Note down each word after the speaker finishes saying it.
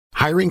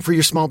Hiring for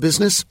your small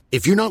business?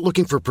 If you're not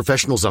looking for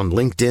professionals on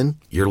LinkedIn,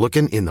 you're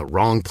looking in the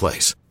wrong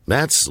place.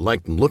 That's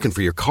like looking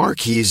for your car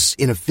keys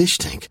in a fish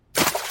tank.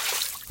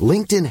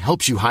 LinkedIn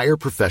helps you hire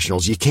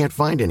professionals you can't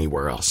find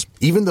anywhere else,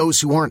 even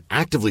those who aren't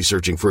actively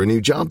searching for a new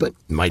job but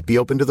might be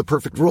open to the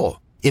perfect role.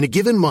 In a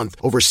given month,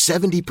 over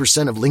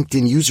 70% of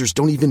LinkedIn users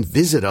don't even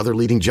visit other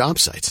leading job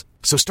sites.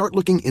 So start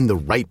looking in the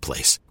right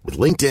place. With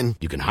LinkedIn,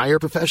 you can hire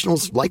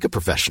professionals like a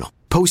professional.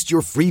 Post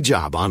your free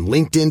job on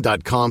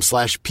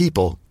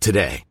linkedin.com/people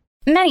today.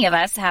 Many of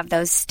us have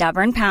those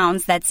stubborn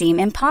pounds that seem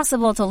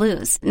impossible to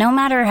lose, no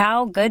matter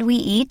how good we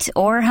eat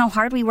or how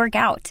hard we work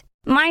out.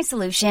 My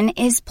solution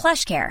is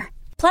PlushCare.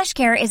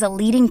 PlushCare is a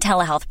leading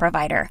telehealth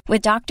provider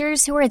with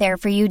doctors who are there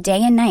for you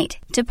day and night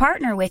to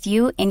partner with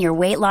you in your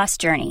weight loss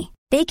journey.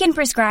 They can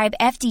prescribe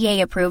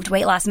FDA-approved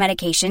weight loss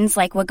medications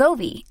like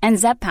Wegovy and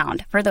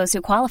Zepbound for those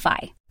who qualify.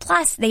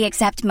 Plus, they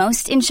accept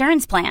most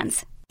insurance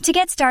plans. To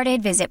get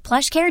started, visit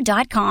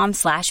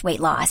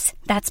plushcare.com/weightloss.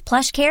 That's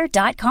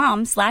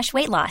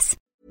plushcare.com/weightloss.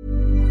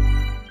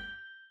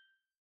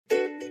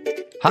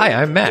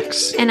 Hi, I'm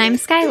Max. And I'm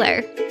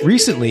Skylar.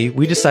 Recently,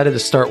 we decided to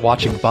start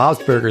watching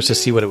Bob's Burgers to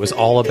see what it was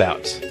all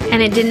about.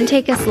 And it didn't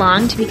take us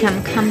long to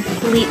become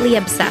completely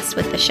obsessed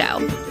with the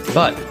show.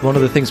 But one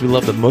of the things we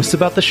love the most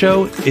about the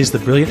show is the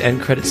brilliant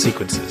end credit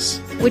sequences.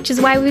 Which is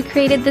why we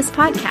created this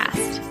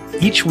podcast.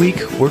 Each week,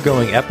 we're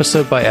going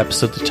episode by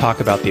episode to talk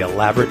about the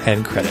elaborate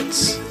end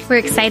credits. We're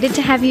excited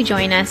to have you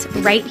join us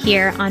right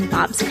here on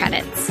Bob's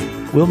Credits.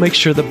 We'll make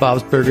sure the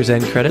Bob's Burgers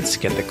end credits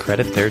get the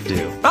credit they're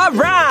due. All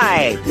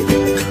right!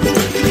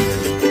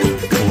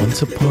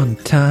 Once upon a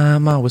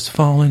time, I was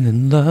falling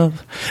in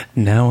love.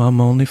 Now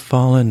I'm only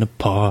falling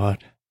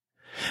apart.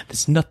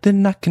 There's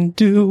nothing I can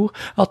do.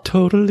 I'll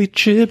totally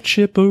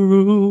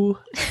chip-chipperoo.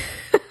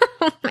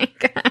 Oh my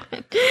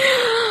God.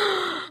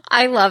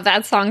 I love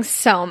that song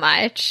so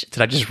much.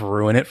 Did I just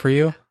ruin it for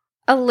you?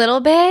 A little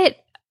bit.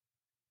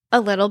 I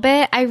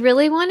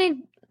really wanted,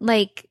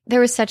 there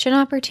was such an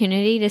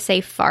opportunity to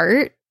say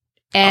fart.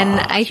 And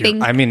I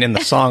think in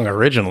the song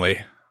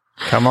originally.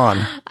 Come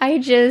on. I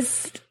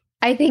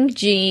think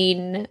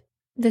Gene,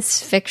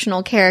 this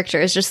fictional character,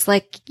 is just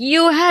like,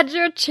 you had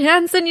your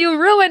chance and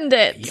you ruined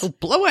it. You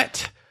blew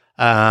it.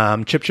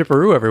 Chip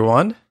Chipperoo,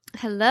 everyone.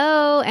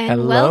 Hello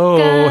and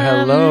welcome.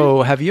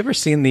 Hello. Have you ever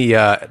seen the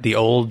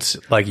old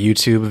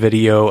YouTube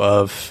video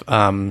of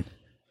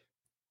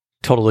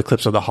Total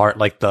Eclipse of the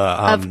Heart?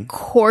 Of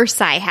course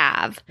I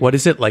have. What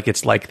is it like?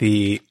 It's like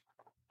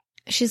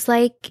she's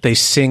like, they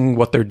sing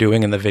what they're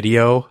doing in the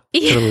video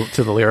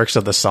to the lyrics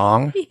of the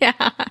song.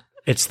 Yeah.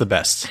 It's the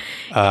best.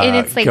 And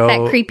it's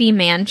that creepy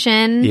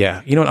mansion.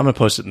 Yeah. You know what? I'm going to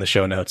post it in the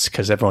show notes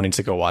because everyone needs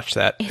to go watch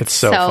that. It's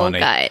so funny.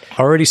 Good.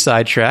 Already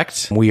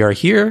sidetracked. We are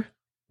here.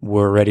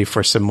 We're ready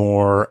for some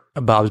more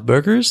Bob's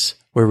Burgers.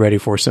 We're ready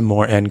for some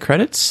more end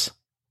credits.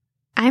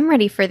 I'm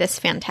ready for this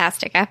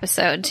fantastic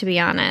episode, to be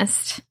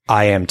honest.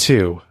 I am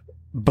too.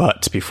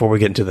 But before we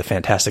get into the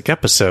fantastic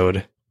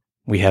episode,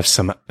 we have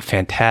some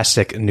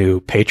fantastic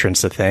new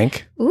patrons to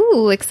thank.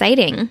 Ooh,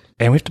 exciting.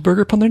 And we have to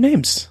burger upon their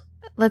names.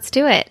 Let's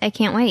do it. I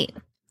can't wait.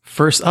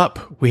 First up,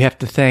 we have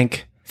to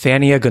thank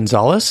Thania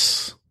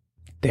Gonzalez.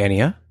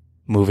 Thania,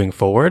 moving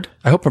forward.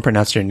 I hope I'm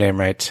pronouncing your name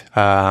right.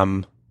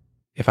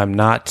 If I'm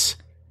not,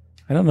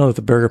 I don't know if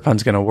the burger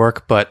pun's going to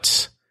work,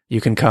 but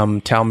you can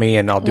come tell me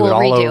and I'll do it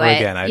all over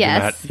again.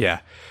 Yes.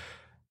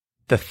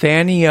 The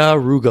Thania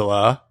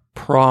Arugula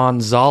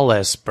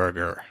Pronzales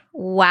Burger.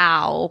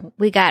 Wow.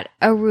 We got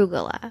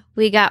arugula.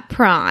 We got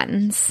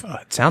prawns.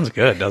 It sounds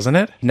good, doesn't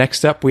it?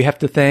 Next up, we have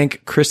to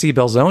thank Chrissy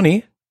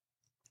Belzoni.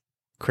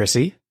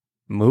 Chrissy,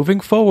 moving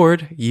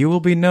forward, you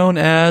will be known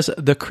as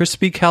the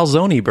Crispy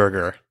Calzone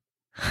Burger,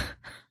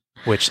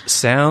 which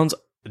sounds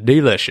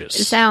delicious.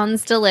 It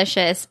sounds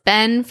delicious.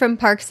 Ben from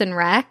Parks and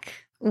Rec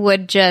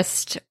would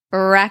just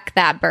wreck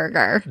that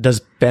burger.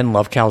 Does Ben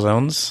love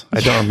calzones?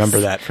 I don't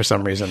remember that for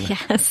some reason.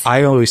 Yes.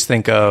 I always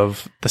think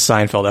of the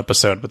Seinfeld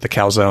episode with the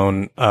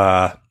calzone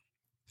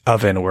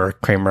oven where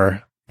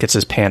Kramer gets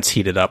his pants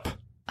heated up.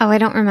 Oh, I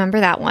don't remember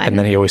that one. And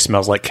then he always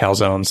smells like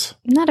calzones.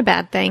 Not a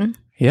bad thing.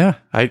 Yeah.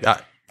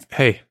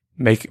 Hey,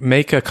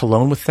 make a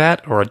cologne with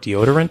that or a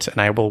deodorant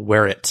and I will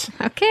wear it.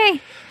 Okay.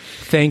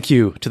 Thank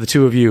you to the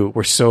two of you.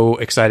 We're so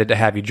excited to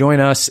have you join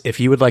us. If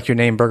you would like your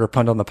name burger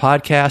punned on the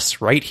podcast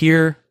right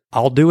here,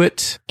 I'll do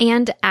it.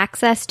 And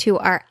access to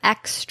our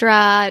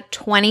extra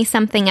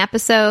 20-something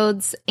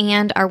episodes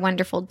and our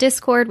wonderful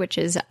Discord, which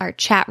is our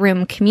chat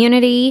room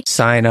community.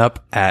 Sign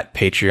up at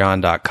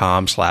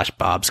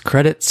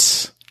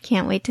patreon.com/bobscredits.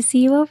 Can't wait to see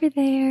you over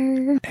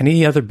there.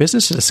 Any other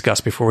business to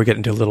discuss before we get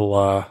into a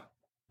little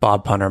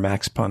Bob pun or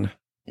Max pun?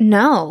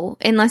 No,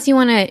 unless you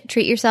want to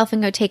treat yourself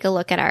and go take a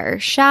look at our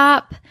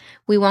shop.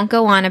 We won't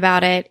go on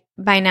about it.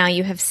 By now,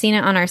 you have seen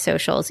it on our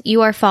socials.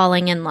 You are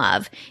falling in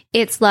love.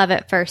 It's love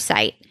at first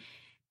sight.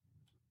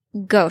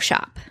 Go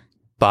shop.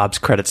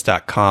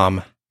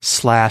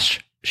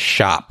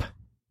 bobscredits.com/shop.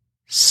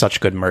 Such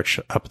good merch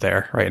up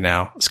there right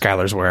now.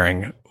 Skylar's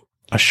wearing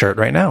a shirt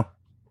right now.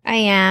 I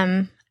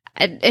am.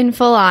 In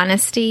full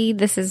honesty,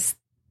 this is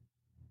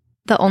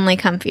the only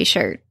comfy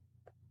shirt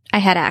I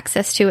had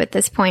access to at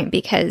this point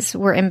because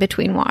we're in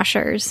between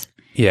washers.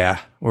 Yeah,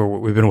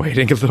 we've been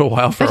waiting a little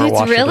while for But our it's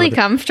washer. really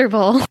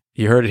comfortable.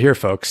 You heard it here,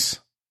 folks.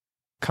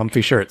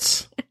 Comfy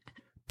shirts.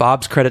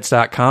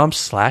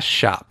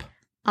 bobscredits.com/shop.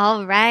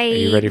 All right. Are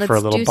you ready for a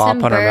let's little do Bob some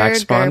pun or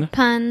Max burger pun?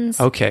 puns.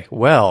 Okay,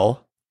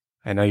 well,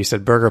 I know you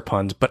said burger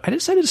puns, but I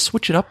decided to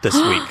switch it up this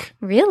week.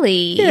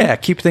 Really? Yeah,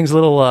 keep things a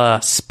little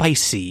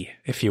spicy,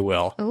 if you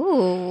will.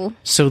 Ooh.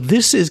 So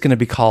this is going to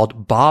be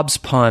called Bob's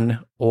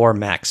pun or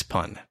Max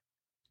pun.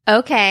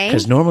 Okay.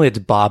 Because normally it's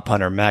Bob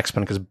pun or Max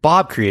pun because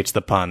Bob creates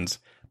the puns.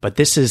 But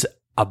this is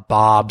a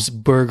Bob's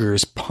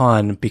Burgers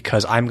pun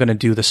because I'm going to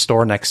do the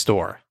store next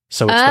door.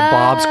 So it's the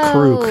Bob's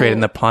crew creating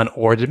the pun,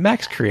 or did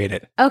Max create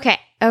it? Okay.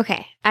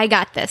 I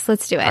got this.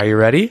 Let's do it. Are you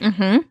ready?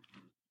 Mm-hmm.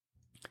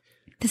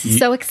 This is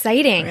so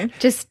exciting.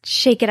 Just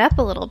shake it up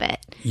a little bit.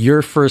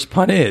 Your first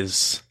pun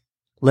is,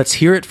 let's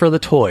hear it for the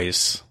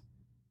toys.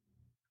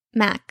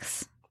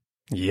 Max.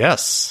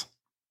 Yes.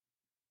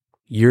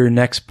 Your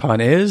next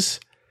pun is,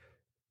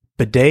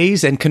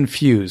 bidets and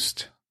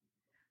confused.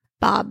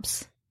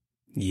 Bob's.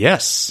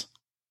 Yes.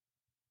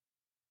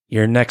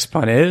 Your next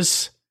pun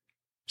is,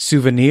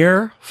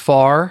 souvenir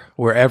far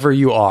wherever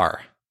you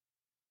are.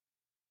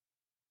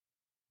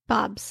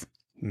 Bob's.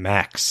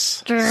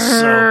 Max. So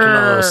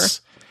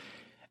close.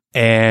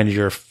 And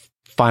your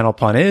final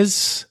pun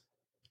is,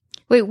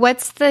 Wait,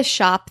 what's the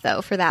shop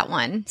though for that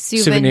one?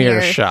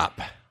 souvenir shop.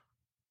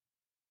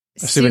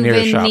 A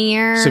souvenir shop.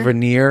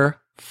 Souvenir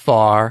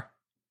far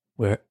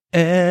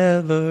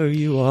wherever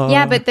you are.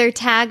 Yeah, but their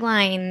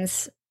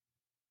taglines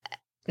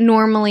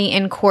normally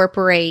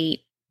incorporate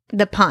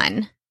the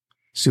pun.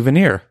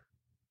 Souvenir.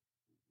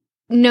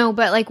 No,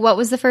 but like what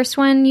was the first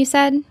one you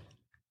said?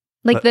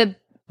 Like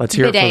Let's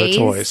hear it for the bidets.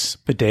 toys.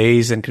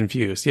 Bidets and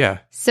confused. Yeah.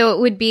 So it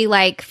would be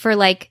like for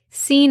like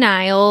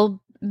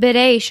senile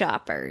bidet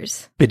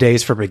shoppers.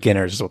 Bidets for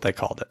beginners is what they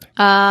called it.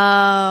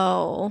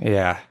 Oh.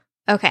 Yeah.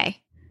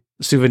 Okay.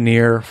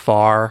 Souvenir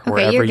far Okay,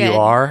 wherever you're you good.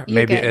 are. You're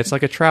Maybe good. it's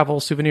like a travel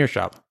souvenir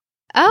shop.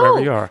 Oh.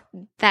 Wherever you are.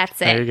 That's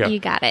it. There you go. You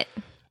got it.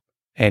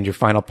 And your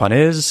final pun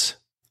is,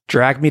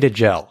 drag me to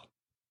gel.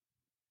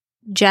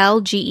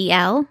 Gel,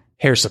 G-E-L.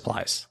 Hair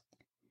supplies.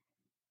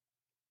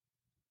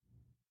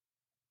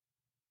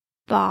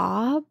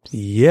 Bob's.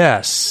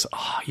 Yes.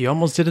 Oh, you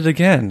almost did it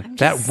again.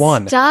 That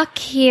one. Stuck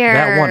here.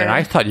 That one. And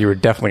I thought you were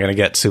definitely going to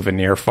get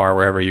souvenir far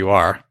wherever you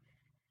are.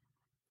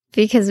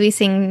 Because we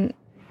sing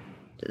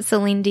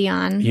Celine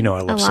Dion. You know I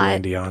a love lot.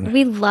 Celine Dion.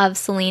 We love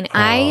Celine.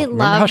 I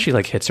Remember how love. she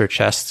like hits her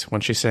chest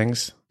when she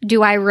sings?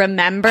 Do I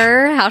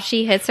remember how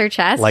she hits her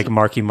chest? Like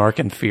Marky Mark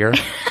in Fear.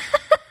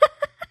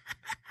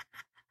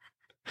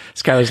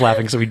 Skylar's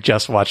laughing because we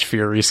just watched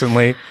Fear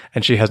recently,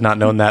 and she has not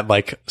known that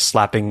like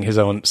smacking his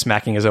own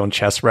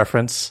chest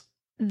reference.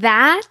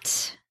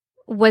 That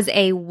was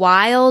a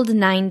wild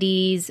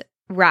 90s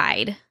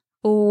ride.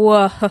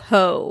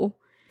 Whoa.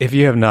 If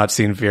you have not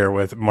seen Fear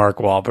with Mark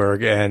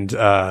Wahlberg and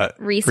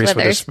Reese Reese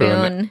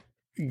Witherspoon.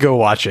 go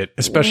watch it,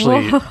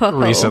 especially Whoa.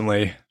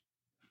 recently.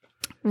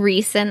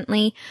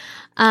 Recently.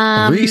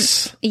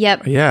 Reese.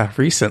 Yep. Yeah,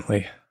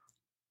 recently.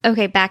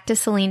 Okay, back to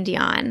Celine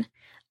Dion.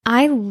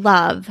 I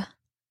love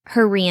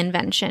her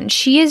reinvention.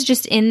 She is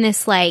just in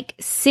this like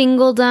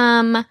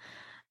singledom,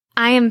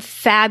 I am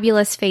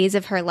fabulous phase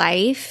of her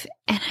life,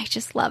 and I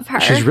just love her.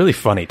 She's really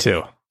funny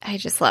too. I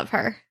just love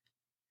her.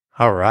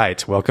 All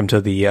right. Welcome to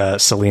the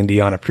Celine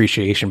Dion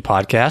Appreciation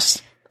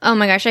Podcast. Oh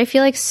my gosh, I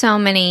feel like so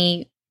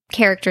many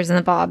characters in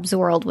the Bob's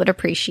world would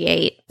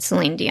appreciate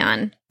Celine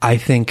Dion. I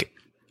think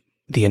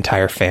the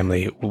entire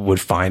family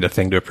would find a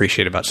thing to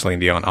appreciate about Celine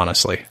Dion,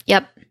 honestly.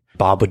 Yep.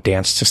 Bob would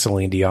dance to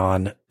Celine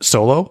Dion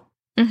solo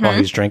while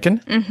he's drinking.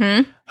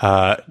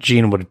 Mm-hmm.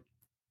 Gene would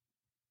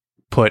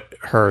put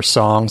her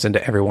songs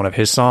into every one of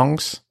his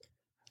songs.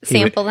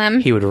 Sample them.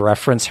 He would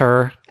reference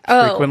her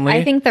frequently.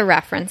 I think the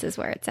reference is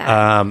where it's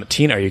at.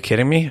 Tina, are you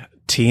kidding me?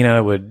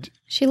 Tina would,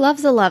 She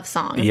loves a love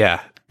song.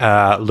 yeah.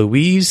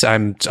 Louise,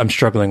 I'm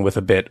struggling with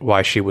a bit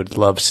why she would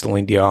love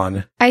Celine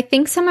Dion. I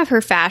think some of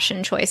her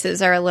fashion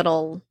choices are a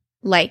little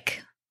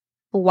like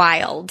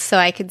wild, so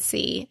I could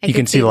see. You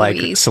can see like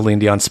Louise. Celine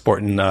Dion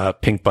sporting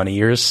pink bunny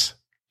ears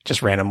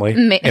just randomly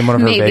Ma- in one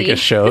of her maybe. Vegas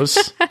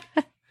shows.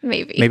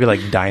 Maybe Maybe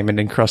like diamond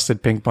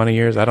encrusted pink bunny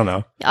ears. I don't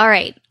know. All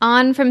right,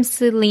 on from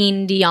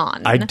Celine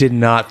Dion. I did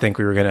not think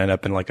we were going to end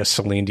up in like a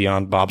Celine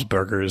Dion Bob's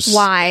Burgers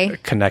Why?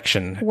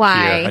 connection.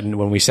 Why? Here, and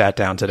when we sat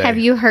down today. Have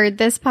you heard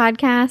this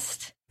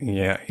podcast?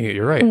 Yeah,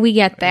 you're right. We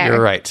get there.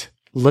 You're right.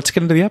 Let's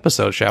get into the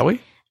episode, shall we?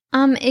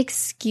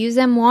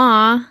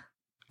 Excusez-moi.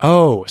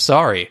 Oh,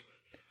 sorry.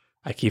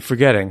 I keep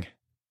forgetting.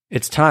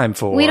 It's time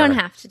for... We don't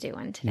have to do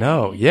one today.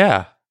 No,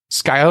 yeah.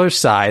 Skylar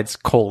Sides,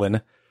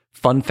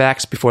 fun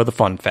facts before the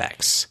fun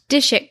facts.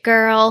 Dish it,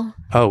 girl.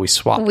 Oh, we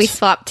swapped. We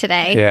swapped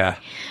today. Yeah.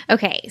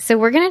 Okay, so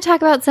we're going to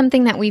talk about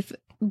something that we've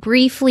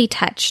briefly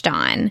touched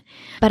on,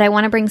 but I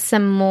want to bring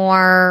some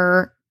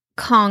more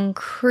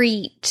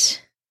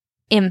concrete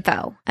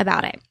info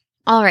about it.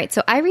 All right,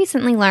 so I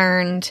recently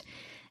learned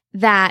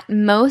that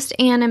most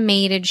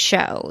animated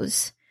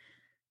shows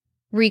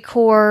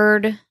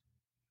record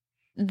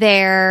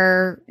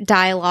their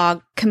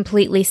dialogue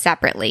completely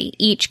separately.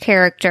 Each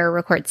character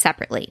records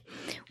separately.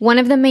 One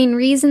of the main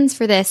reasons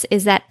for this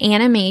is that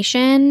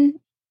animation,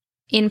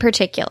 in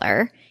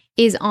particular,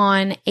 is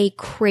on a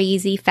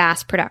crazy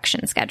fast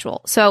production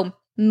schedule. So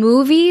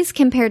movies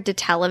compared to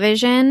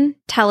television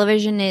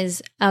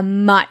is a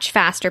much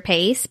faster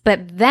pace,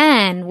 but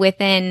then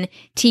within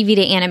TV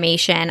to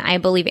animation, I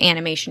believe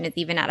animation is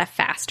even at a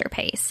faster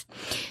pace.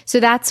 So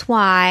that's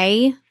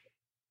why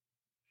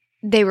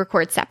they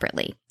record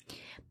separately.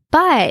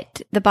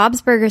 But the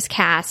Bob's Burgers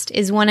cast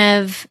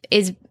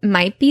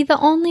might be the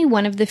only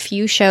one of the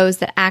few shows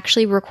that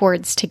actually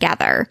records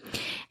together.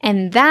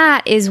 And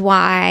that is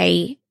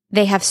why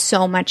they have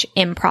so much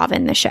improv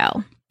in the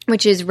show,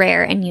 which is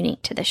rare and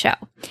unique to the show.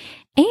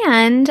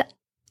 And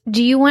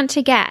do you want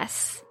to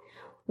guess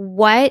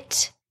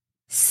what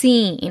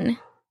scene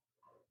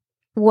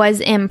was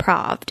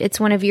improv'd? It's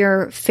one of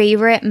your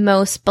favorite,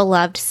 most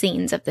beloved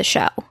scenes of the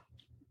show.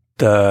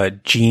 The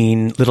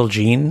Little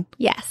Gene?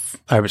 Yes.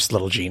 I was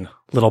Little Gene.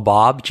 Little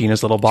Bob,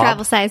 Gina's Little Bob.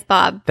 Travel size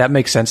Bob. That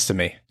makes sense to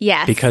me.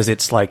 Yes. Because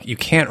it's like, you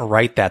can't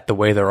write that the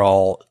way they're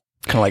all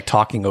kind of like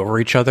talking over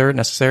each other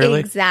necessarily.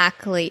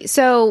 Exactly.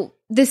 So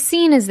the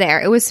scene is there.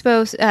 It was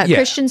supposed,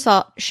 Christian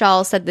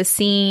Shaw said the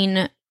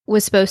scene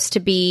was supposed to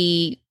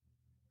be,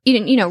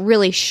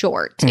 really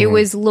short. Mm-hmm. It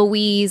was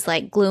Louise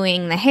like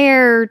gluing the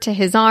hair to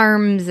his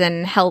arms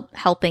and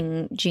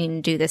helping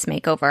Gene do this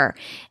makeover.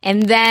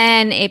 And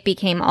then it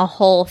became a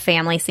whole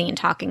family scene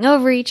talking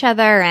over each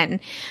other. And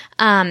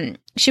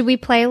should we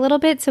play a little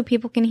bit so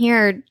people can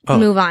hear or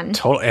move on?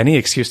 Any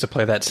excuse to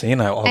play that scene,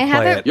 I'll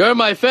play it. You're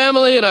my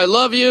family and I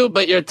love you,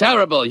 but you're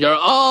terrible. You're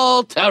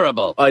all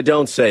terrible. I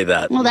don't say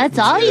that. Well, that's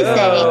all you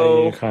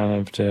say. You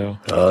kind of do.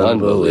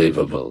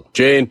 Unbelievable.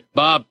 Gene.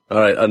 Bob. All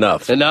right,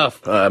 enough.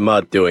 Enough. I'm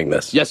not doing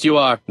this. Yes, you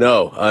are.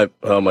 No,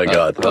 oh my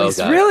God. He's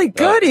really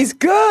good. He's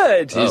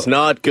good. He's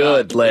not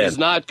good, Lynn. He's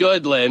not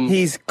good, Lynn.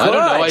 He's good. I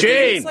don't know.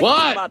 Gene.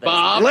 What,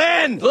 Bob?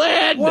 Lynn.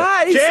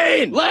 What?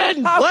 Gene.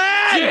 Lynn. Lynn.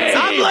 Gene.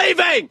 I'm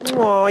leaving.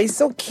 Oh, he's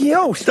so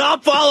cute.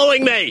 Stop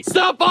following me.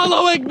 Stop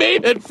following me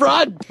in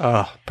front.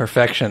 Oh,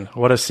 perfection.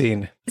 What a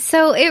scene.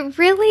 So it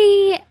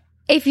really,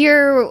 if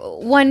you're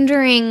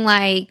wondering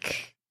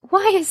like,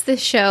 why is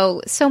this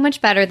show so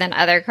much better than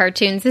other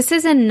cartoons? This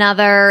is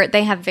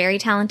they have very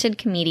talented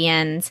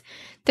comedians.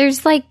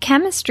 There's like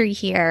chemistry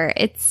here.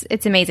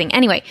 It's amazing.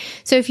 Anyway,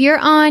 so if you're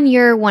on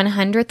your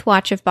 100th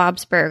watch of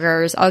Bob's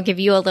Burgers, I'll give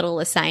you a little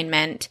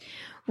assignment.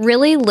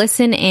 Really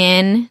listen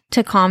in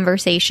to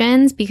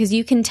conversations because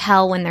you can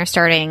tell when they're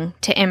starting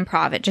to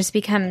improv. It just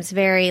becomes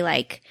very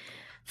like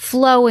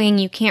flowing.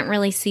 You can't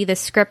really see the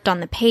script on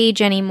the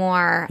page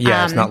anymore.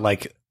 Yeah, it's not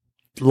like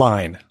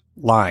line.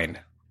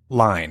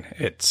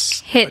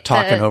 It's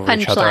talking over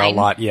each other a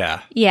lot.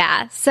 Yeah.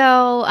 Yeah.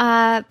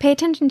 So pay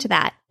attention to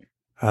that.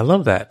 I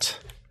love that.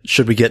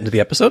 Should we get into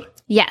the episode?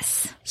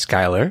 Yes.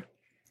 Skylar,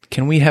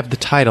 can we have the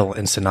title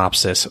and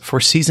synopsis for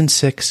Season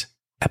 6,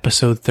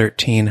 Episode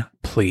 13,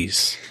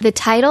 please? The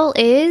title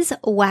is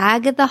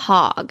Wag the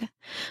Hog.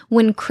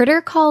 When Critter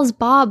calls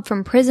Bob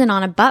from prison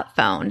on a butt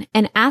phone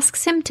and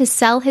asks him to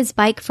sell his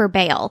bike for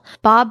bail,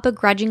 Bob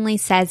begrudgingly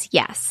says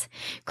yes.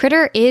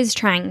 Critter is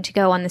trying to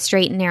go on the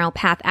straight and narrow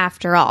path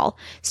after all,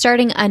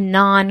 starting a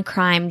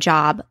non-crime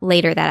job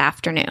later that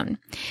afternoon.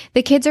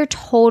 The kids are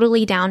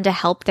totally down to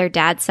help their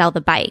dad sell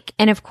the bike,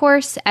 and of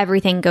course,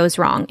 everything goes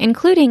wrong,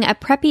 including a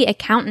preppy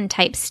accountant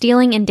type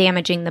stealing and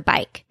damaging the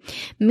bike.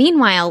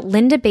 Meanwhile,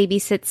 Linda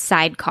babysits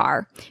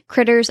Sidecar,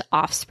 Critter's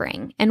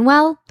offspring, and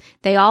well,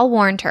 they all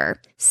warned her.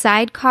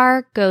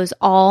 Sidecar goes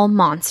all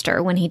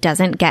monster when he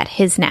doesn't get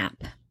his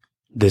nap.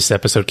 This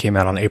episode came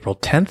out on April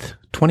 10th,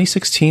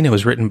 2016. It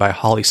was written by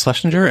Holly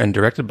Schlesinger and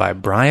directed by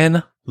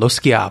Brian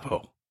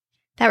Loschiavo.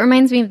 That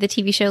reminds me of the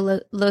TV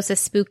show Los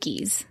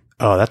Spookies.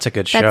 Oh, that's a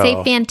good show. That's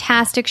a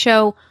fantastic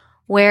show.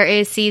 Where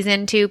is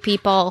season 2,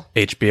 people?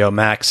 HBO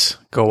Max.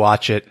 Go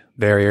watch it.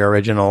 Very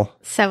original.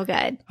 So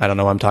good. I don't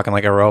know. I'm talking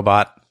like a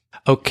robot.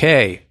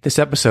 Okay, this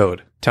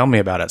episode. Tell me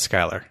about it,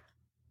 Skylar.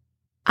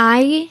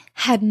 I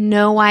had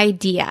no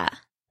idea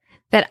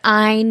that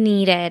I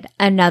needed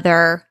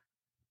another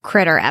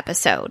Critter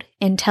episode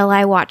until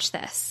I watched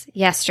this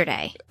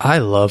yesterday. I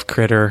love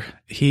Critter.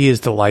 He is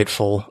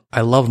delightful.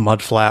 I love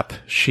Mudflap.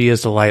 She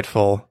is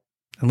delightful.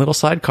 And Little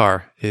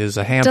Sidecar is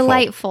a handful.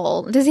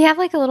 Delightful. Does he have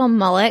like a little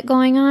mullet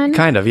going on?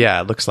 Kind of, yeah.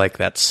 It looks like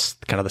that's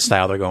kind of the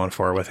style they're going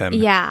for with him.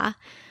 Yeah.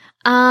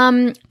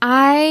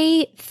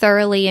 I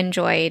thoroughly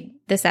enjoyed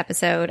this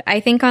episode. I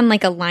think on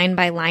like a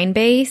line-by-line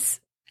base,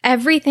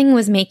 everything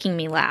was making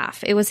me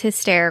laugh. It was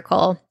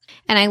hysterical.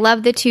 And I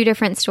love the 2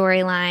 different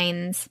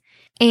storylines.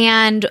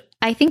 And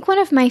I think one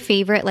of my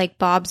favorite like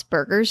Bob's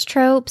Burgers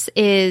tropes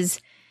is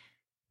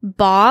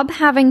Bob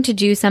having to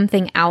do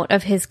something out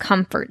of his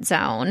comfort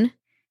zone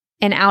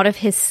and out of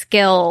his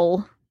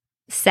skill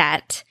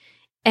set,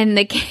 and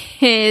the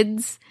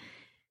kids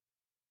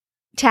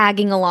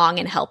tagging along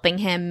and helping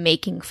him,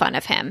 making fun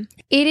of him.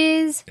 It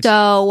is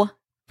so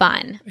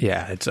fun.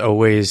 Yeah, it's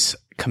always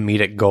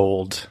comedic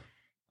gold.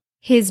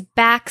 His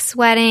back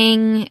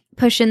sweating,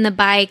 pushing the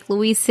bike,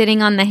 Louise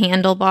sitting on the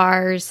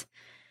handlebars.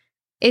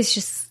 It's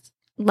just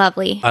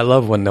lovely. I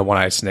love when the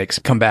one-eyed snakes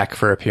come back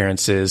for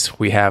appearances.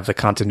 We have the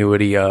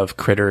continuity of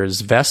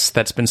Critter's vest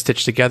that's been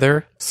stitched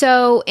together.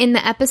 So in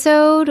the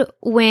episode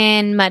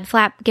when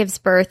Mudflap gives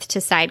birth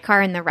to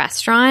Sidecar in the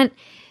restaurant,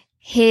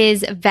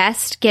 his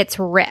vest gets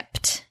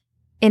ripped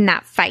in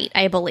that fight,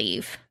 I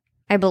believe.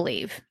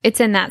 It's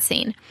in that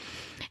scene.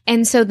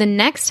 And so the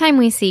next time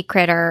we see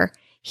Critter,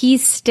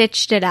 he's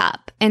stitched it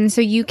up. And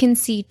so you can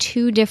see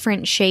 2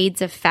 different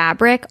shades of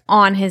fabric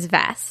on his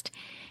vest.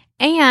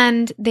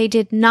 And they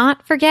did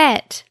not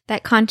forget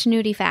that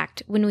continuity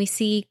fact when we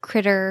see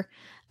Critter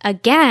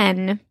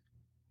again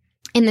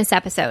in this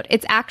episode.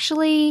 It's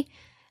actually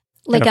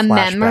like a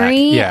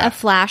memory, a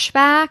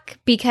flashback,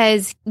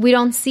 because we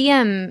don't see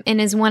him in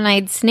his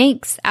one-eyed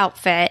snake's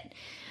outfit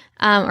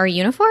or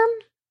uniform,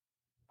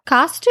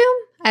 costume.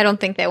 I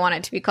don't think they want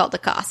it to be called a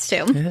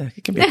costume. Yeah,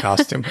 it can be a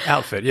costume.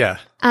 Outfit, yeah.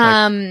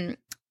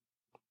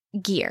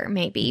 Gear,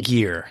 maybe.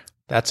 Gear.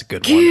 That's a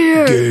good one.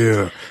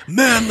 Gear.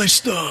 Manly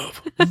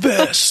stuff.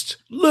 Vest.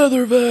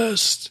 Leather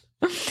vest.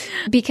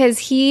 Because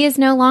he is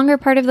no longer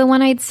part of the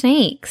one-eyed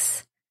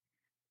snakes.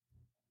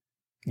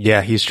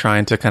 Yeah, he's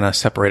trying to kind of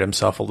separate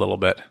himself a little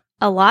bit.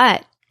 A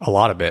lot. A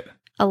lot of it.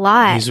 A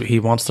lot. He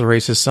wants to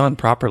raise his son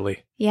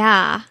properly.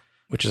 Yeah.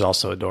 Which is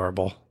also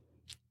adorable.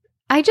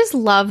 I just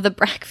love the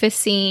breakfast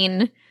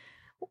scene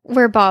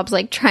where Bob's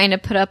like trying to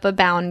put up a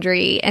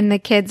boundary and the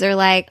kids are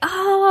like,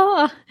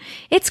 oh,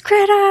 it's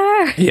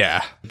Critter.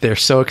 Yeah. They're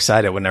so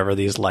excited whenever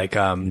these like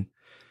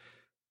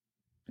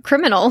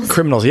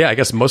criminals. Yeah. I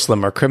guess most of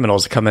them are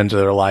criminals come into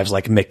their lives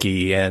like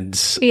Mickey and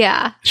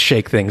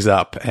shake things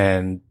up.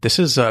 And this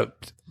is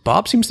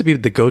Bob seems to be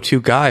the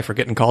go-to guy for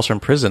getting calls from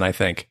prison, I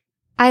think.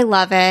 I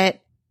love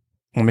it.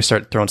 Let me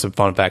start throwing some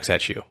fun facts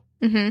at you.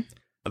 Mm-hmm.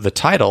 The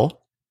title.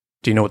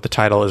 Do you know what the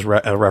title is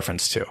a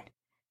reference to?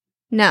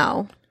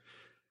 No.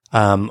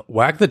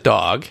 Wag the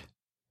Dog.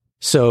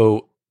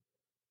 So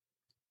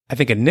I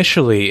think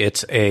initially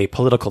it's a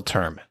political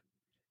term.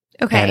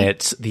 Okay. And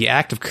it's the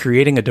act of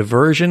creating a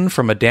diversion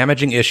from a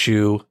damaging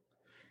issue,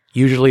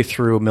 usually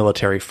through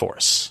military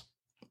force.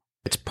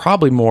 It's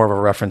probably more of a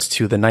reference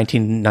to the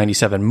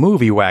 1997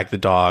 movie Wag the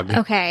Dog,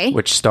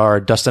 which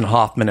starred Dustin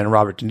Hoffman and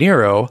Robert De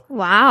Niro.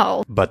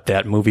 Wow. But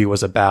that movie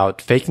was about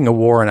faking a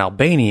war in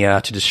Albania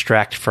to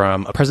distract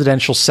from a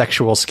presidential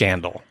sexual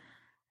scandal,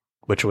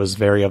 which was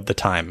very of the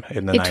time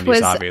in the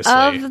 90s, obviously.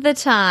 Of the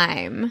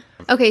time.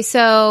 Okay,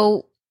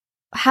 so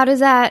how does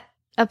that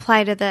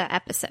apply to the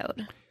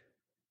episode?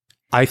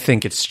 I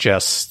think it's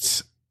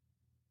just...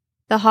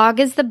 The hog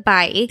is the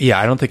bike. Yeah,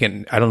 I don't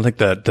think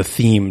the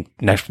theme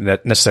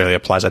necessarily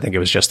applies. I think it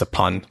was just a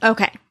pun.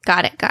 Okay,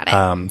 got it.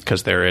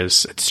 Because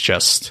it's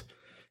just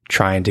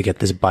trying to get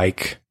this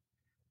bike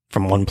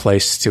from one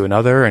place to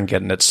another and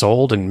getting it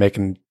sold and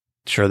making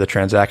sure the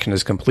transaction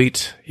is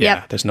complete.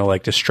 Yeah, There's no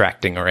like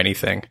distracting or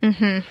anything.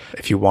 Mm-hmm.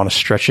 If you want to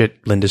stretch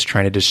it, Linda's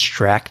trying to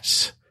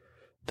distract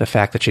the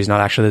fact that she's not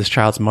actually this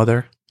child's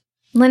mother.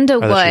 Linda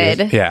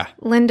would. Yeah.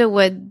 Linda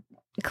would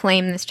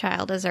claim this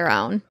child as her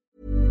own.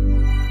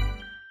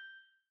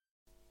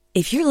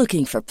 If you're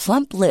looking for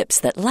plump lips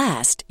that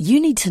last, you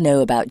need to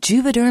know about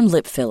Juvederm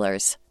lip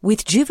fillers.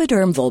 With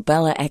Juvederm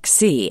Volbella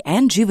XC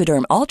and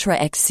Juvederm Ultra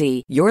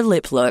XC, your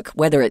lip look,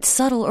 whether it's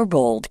subtle or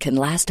bold, can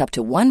last up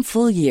to 1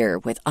 full year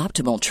with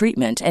optimal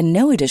treatment and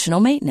no additional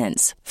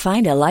maintenance.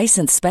 Find a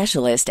licensed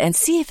specialist and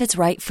see if it's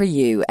right for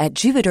you at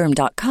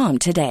Juvederm.com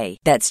today.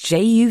 That's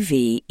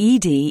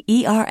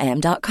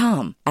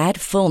JUVEDERM.com.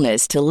 Add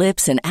fullness to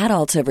lips in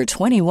adults over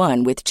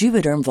 21 with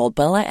Juvederm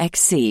Volbella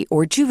XC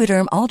or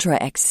Juvederm Ultra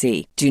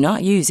XC. Do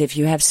not use if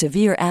you have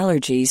severe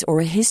allergies or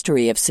a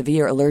history of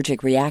severe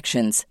allergic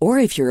reactions, or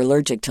if you're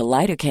allergic to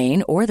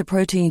lidocaine or the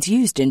proteins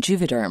used in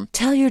Juvederm.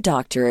 Tell your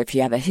doctor if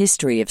you have a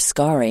history of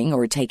scarring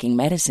or taking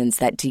medicines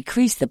that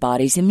decrease the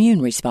body's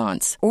immune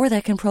response or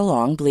that can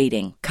prolong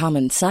bleeding.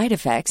 Common side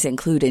effects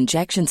include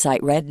injection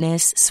site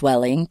redness,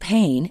 swelling,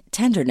 pain,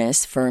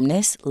 tenderness,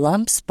 firmness,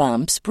 lumps,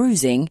 bumps,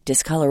 bruising,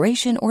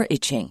 discoloration, or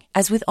itching.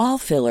 As with all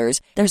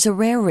fillers, there's a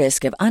rare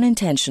risk of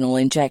unintentional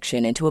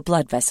injection into a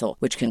blood vessel,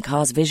 which can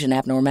cause vision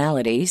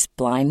abnormalities,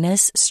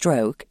 blindness,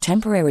 stroke,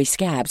 temporary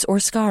scabs,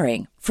 or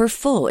scarring. For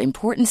full,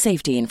 important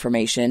safety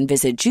information,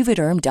 visit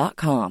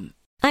Juvederm.com.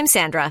 I'm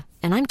Sandra,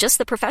 and I'm just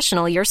the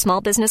professional your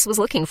small business was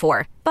looking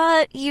for.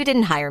 But you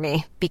didn't hire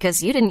me,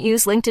 because you didn't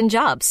use LinkedIn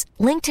Jobs.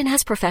 LinkedIn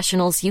has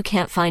professionals you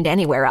can't find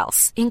anywhere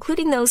else,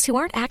 including those who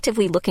aren't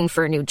actively looking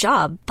for a new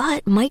job,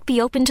 but might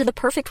be open to the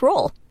perfect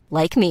role,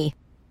 like me.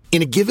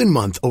 In a given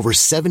month, over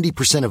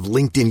 70% of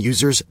LinkedIn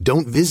users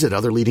don't visit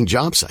other leading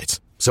job sites.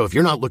 So if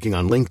you're not looking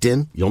on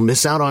LinkedIn, you'll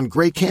miss out on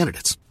great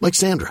candidates, like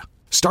Sandra.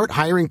 Start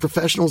hiring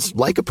professionals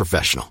like a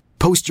professional.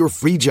 Post your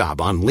free job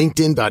on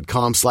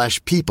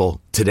linkedin.com/people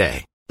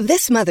today.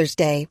 This Mother's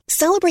Day,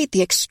 celebrate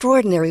the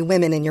extraordinary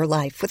women in your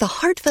life with a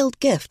heartfelt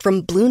gift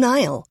from Blue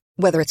Nile.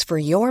 Whether it's for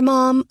your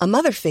mom, a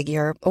mother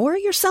figure, or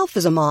yourself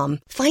as a mom,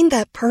 find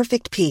that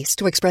perfect piece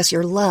to express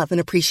your love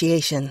and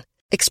appreciation.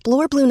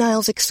 Explore Blue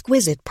Nile's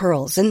exquisite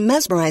pearls and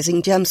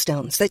mesmerizing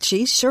gemstones that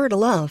she's sure to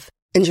love.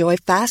 Enjoy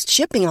fast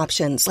shipping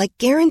options like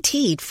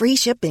guaranteed free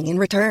shipping and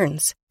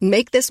returns.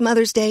 Make this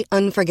Mother's Day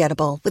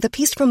unforgettable with a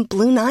piece from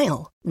Blue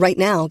Nile. Right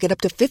now, get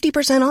up to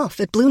 50% off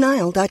at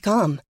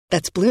BlueNile.com.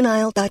 That's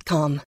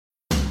BlueNile.com.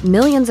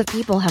 Millions of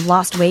people have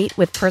lost weight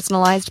with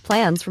personalized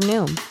plans from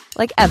Noom.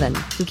 Like Evan,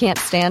 who can't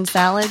stand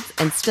salads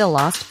and still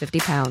lost 50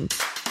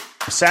 pounds.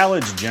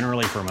 Salads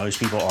generally for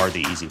most people are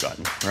the easy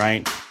button,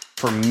 right?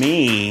 For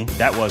me,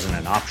 that wasn't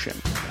an option.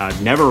 I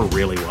never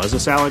really was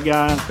a salad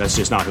guy. That's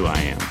just not who I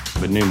am.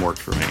 But Noom worked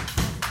for me.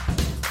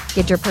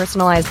 Get your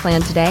personalized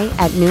plan today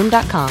at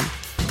Noom.com.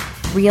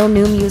 Real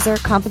Noom user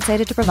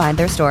compensated to provide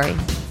their story.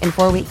 In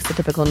 4 weeks, the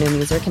typical Noom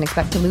user can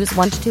expect to lose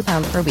 1 to 2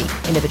 pounds per week.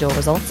 Individual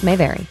results may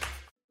vary.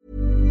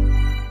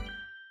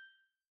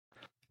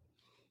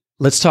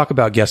 Let's talk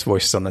about guest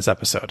voices on this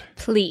episode.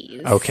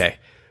 Please. Okay.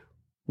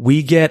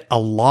 We get a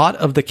lot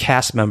of the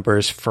cast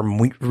members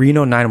from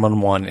Reno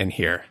 911 in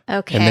here.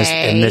 Okay.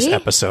 In this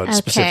episode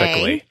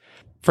specifically.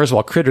 First of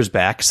all, Critter's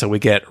back, so we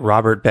get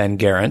Robert Ben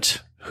Garant,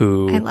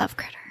 who I love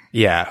Critter.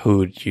 Yeah,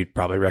 who you'd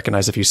probably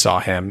recognize if you saw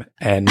him.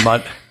 And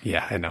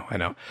yeah, I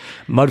know.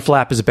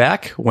 Mudflap is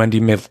back. Wendy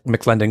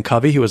McLendon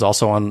Covey, who was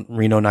also on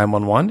Reno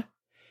 911.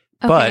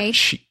 Okay. But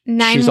she's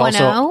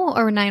 910 also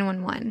or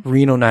 911?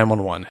 Reno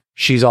 911.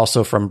 She's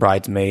also from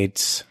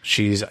Bridesmaids.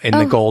 She's in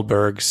the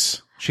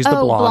Goldbergs. She's the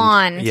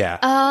blonde. Yeah.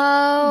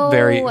 Oh,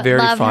 very, very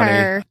love funny.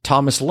 her.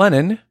 Thomas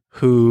Lennon,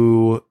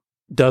 who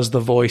does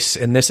the voice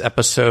in this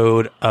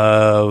episode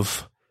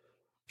of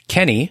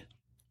Kenny.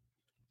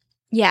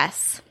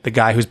 Yes. The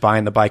guy who's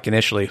buying the bike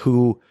initially,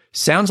 who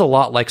sounds a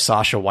lot like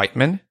Sasha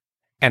Whiteman.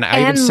 And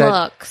I even said,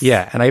 looks.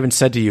 yeah, and I even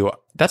said to you,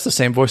 that's the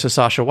same voice as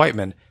Sasha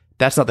Whiteman.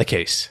 That's not the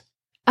case.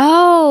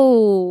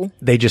 Oh.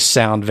 They just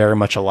sound very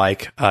much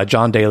alike.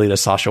 John Daly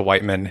does Sasha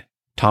Whiteman.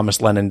 Thomas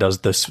Lennon does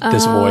this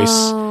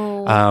voice.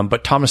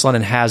 But Thomas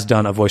Lennon has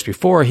done a voice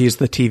before. He's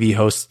the TV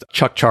host,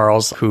 Chuck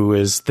Charles, who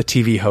is the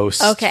TV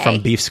host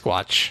from Beef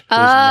Squatch.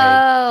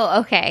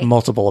 Oh, okay.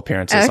 Multiple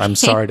appearances. Okay. I'm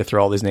sorry to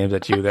throw all these names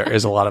at you. There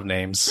is a lot of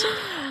names.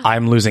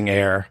 I'm losing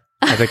air.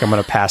 I think I'm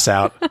going to pass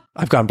out.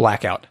 I've gone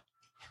blackout.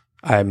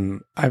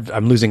 I'm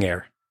losing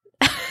air.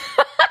 I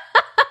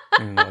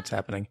don't know what's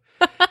happening.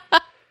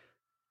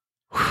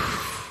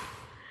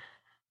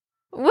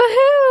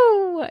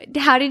 Woohoo!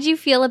 How did you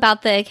feel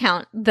about the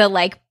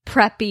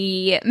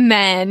preppy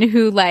men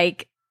who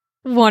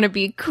want to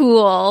be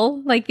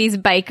cool, like these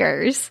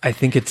bikers? I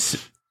think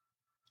it's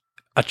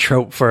a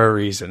trope for a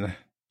reason.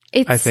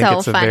 I think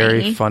it's a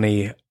very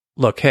funny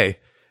look. Hey,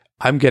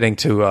 I'm getting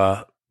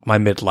to my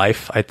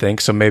midlife, I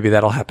think, so maybe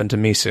that'll happen to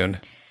me soon.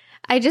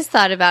 I just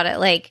thought about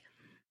it.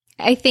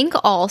 I think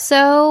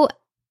also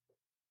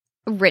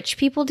rich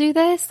people do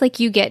this.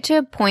 You get to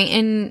a point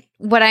in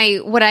what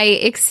I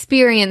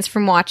experience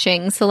from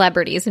watching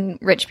celebrities and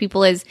rich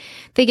people is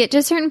they get to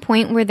a certain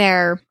point where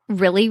they're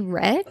really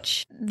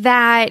rich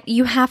that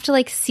you have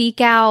to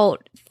seek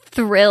out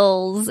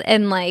thrills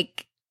and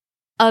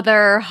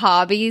other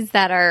hobbies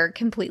that are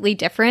completely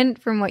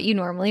different from what you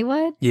normally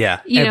would.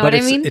 Yeah. You know what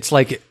I mean? It's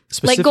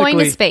specifically going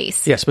to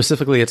space. Yeah,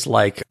 specifically it's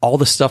all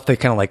the stuff they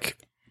kind of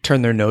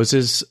turn their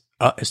noses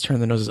up. Is turn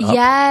their noses up?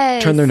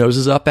 Yes. Turn their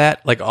noses up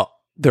at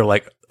they're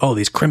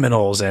these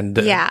criminals and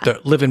they're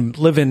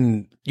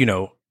living,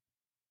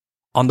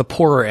 on the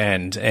poorer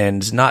end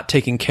and not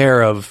taking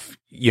care of,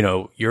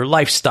 your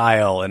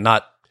lifestyle and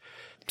not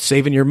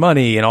saving your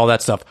money and all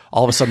that stuff.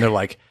 All of a sudden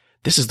they're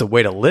this is the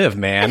way to live,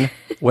 man,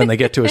 when they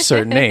get to a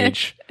certain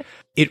age.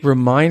 It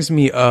reminds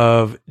me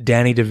of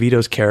Danny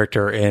DeVito's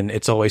character in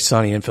It's Always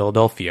Sunny in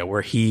Philadelphia,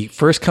 where he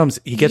first gets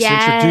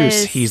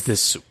introduced. He's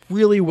this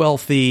really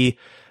wealthy,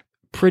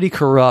 pretty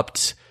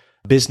corrupt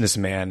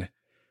businessman.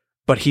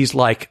 But he's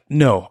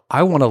no,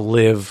 I want to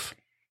live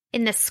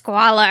in the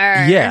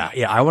squalor. Yeah.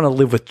 I want to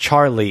live with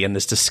Charlie in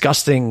this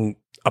disgusting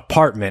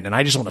apartment, and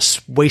I just want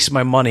to waste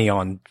my money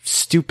on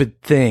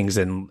stupid things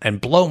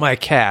and blow my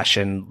cash,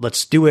 and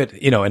let's do it,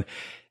 and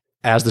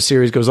as the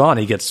series goes on,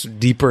 he gets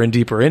deeper and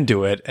deeper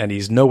into it, and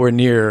he's nowhere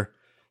near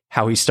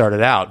how he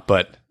started out,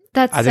 but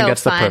I think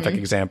that's fun. The perfect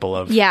example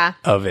of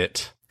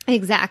it.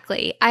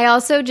 Exactly. I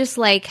also just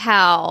like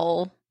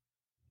how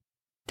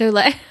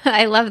they're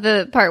I love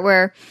the part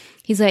where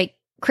he's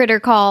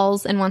Critter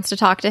calls and wants to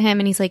talk to him,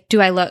 and he's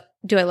do I look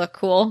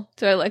cool?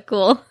 Do I look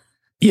cool?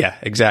 Yeah,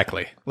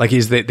 exactly.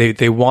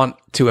 They want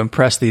to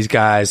impress these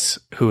guys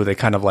who they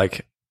kind of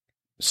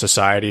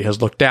society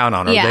has looked down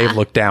on, or they've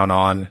looked down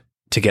on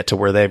to get to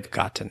where they've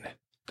gotten.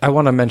 I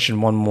want to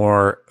mention one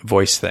more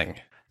voice thing.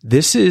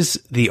 This is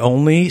the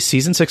only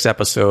season 6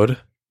 episode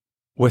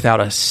without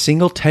a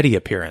single Teddy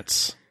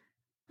appearance.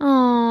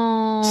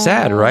 Oh,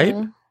 sad, right?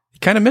 You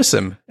kind of miss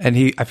him,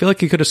 and I feel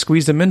like you could have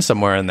squeezed him in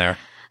somewhere in there.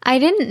 I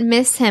didn't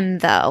miss him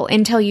though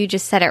until you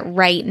just said it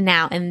right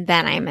now, and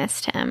then I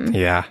missed him.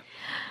 Yeah,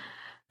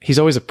 he's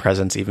always a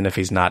presence, even if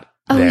he's not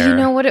there. Oh, you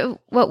know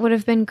what would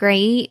have been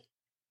great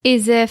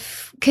is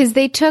because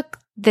they took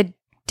the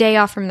day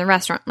off from the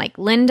restaurant.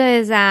 Linda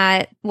is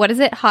at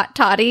Hot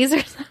Toddy's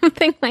or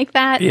something like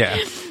that. Yeah,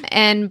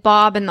 and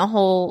Bob and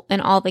all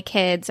the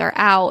kids are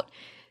out.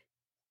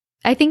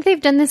 I think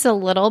they've done this a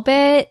little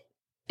bit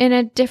in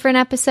a different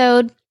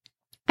episode.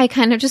 I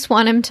kind of just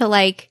want him to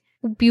like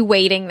be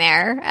waiting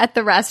there at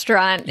the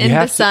restaurant in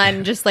the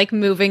sun, just like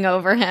moving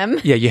over him.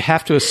 Yeah, you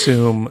have to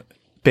assume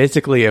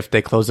basically if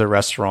they close the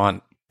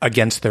restaurant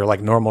against their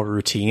like normal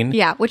routine,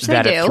 which they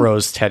that do. It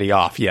throws Teddy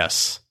off.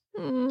 Yes.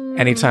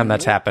 Anytime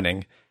that's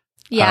happening,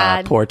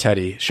 poor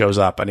Teddy shows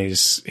up and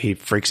he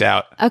freaks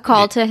out. A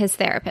call to his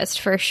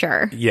therapist for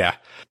sure. Yeah.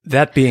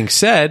 That being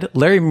said,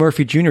 Larry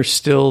Murphy Jr.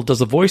 still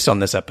does a voice on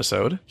this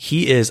episode.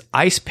 He is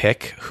Ice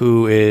Pick,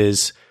 who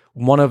is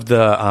one of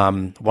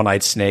the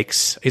one-eyed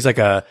snakes. He's like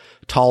a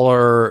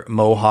taller,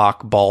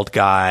 mohawk, bald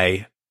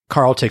guy.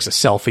 Carl takes a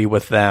selfie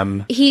with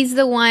them. He's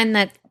the one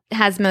that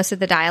has most of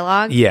the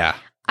dialogue. Yeah.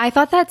 I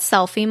thought that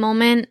selfie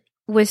moment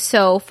was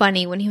so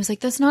funny when he was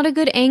like, that's not a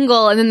good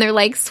angle. And then they're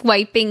like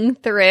swiping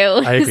through.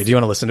 I agree. Do you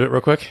want to listen to it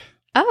real quick?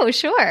 Oh,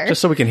 sure. Just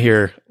so we can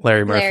hear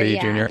Larry Murphy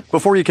Jr.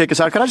 Before you kick us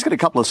out, can I just get a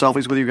couple of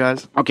selfies with you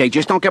guys? Okay,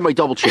 just don't get my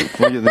double chin.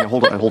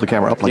 Hold the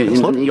camera up like this.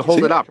 Look, you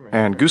hold it up.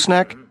 And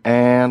gooseneck,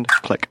 and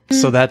click.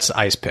 So that's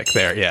Ice Pick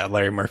there. Yeah,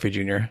 Larry Murphy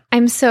Jr.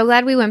 I'm so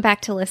glad we went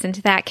back to listen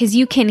to that because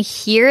you can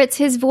hear it's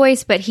his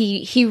voice, but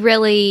he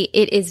really,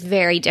 it is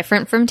very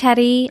different from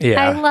Teddy.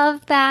 Yeah. I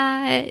love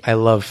that. I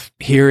love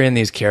hearing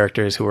these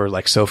characters who we're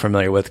like so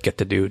familiar with get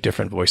to do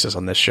different voices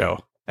on this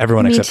show.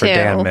 Everyone except for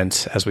Dan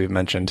Mintz, as we've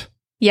mentioned.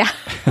 Yeah.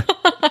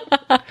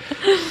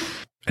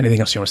 Anything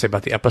else you want to say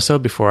about the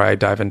episode before I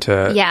dive into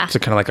to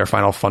kind of like our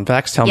final fun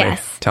facts?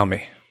 Tell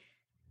me.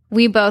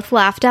 We both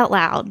laughed out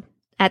loud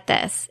at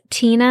this.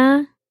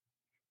 Tina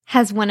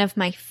has one of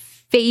my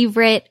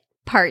favorite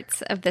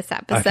parts of this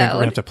episode. I think we're going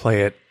to have to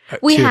play it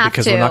we too, have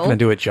because to. we're not going to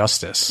do it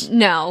justice.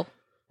 No,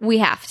 we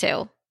have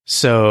to.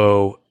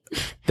 So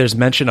there's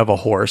mention of a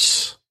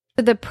horse.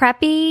 The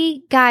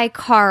preppy guy,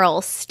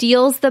 Carl,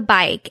 steals the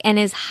bike and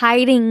is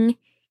hiding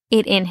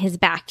it in his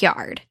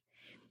backyard.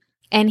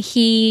 And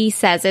he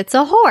says it's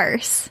a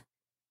horse.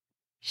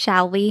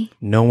 Shall we?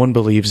 No one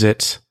believes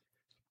it.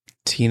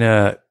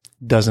 Tina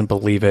doesn't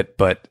believe it,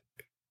 but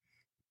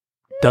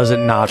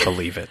doesn't not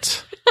believe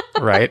it.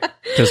 Right?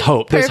 There's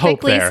hope. There's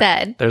hope there.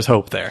 Said. There's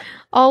hope there.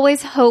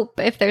 Always hope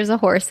if there's a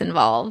horse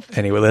involved.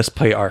 Anyway, let's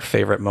play our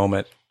favorite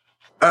moment.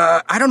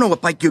 I don't know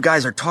what bike you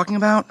guys are talking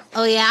about.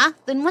 Oh, yeah?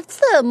 Then what's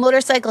the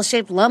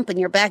motorcycle-shaped lump in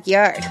your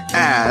backyard?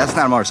 That's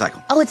not a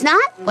motorcycle. Oh, it's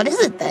not? What is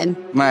it then?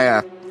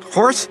 My,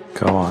 horse?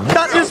 Go on.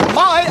 That is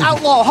my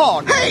outlaw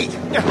hog! Hey!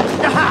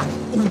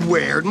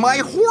 Where'd my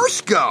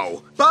horse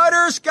go?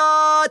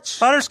 Butterscotch!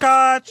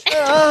 Butterscotch!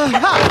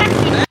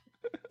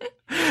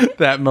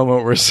 That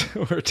moment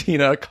where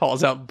Tina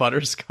calls out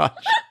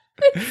Butterscotch.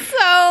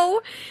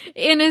 So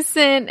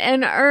innocent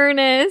and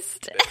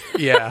earnest.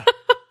 Yeah.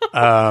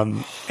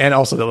 And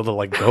also the little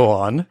like go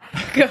on.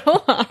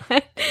 Go on.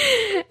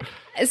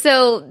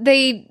 So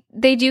they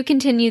do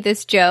continue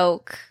this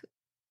joke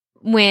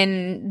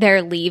when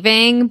they're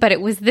leaving, but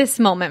it was this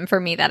moment for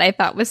me that I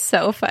thought was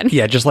so funny.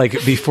 Yeah, just like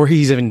before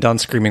he's even done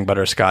screaming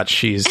Butterscotch,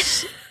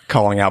 she's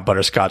calling out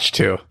Butterscotch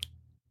too.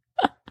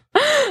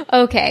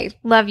 Okay,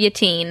 love you,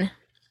 teen.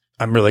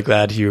 I'm really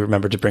glad you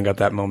remembered to bring up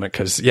that moment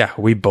because, yeah,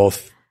 we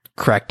both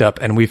cracked up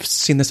and we've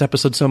seen this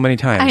episode so many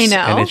times. I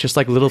know. And it's just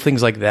like little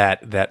things like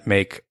that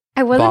make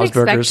I wasn't Bob's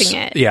expecting Burgers,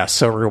 it. Yeah,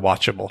 so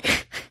rewatchable.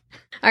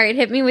 All right,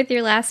 hit me with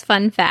your last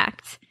fun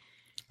fact.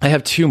 I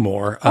have two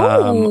more.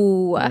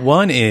 Oh.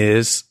 One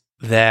is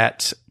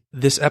that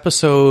this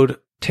episode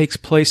takes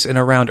place in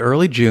around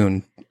early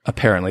June,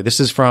 apparently. This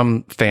is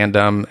from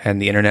fandom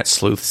and the internet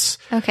sleuths.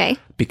 Okay.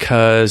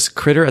 Because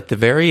Critter at the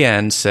very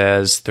end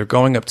says they're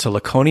going up to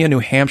Laconia, New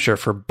Hampshire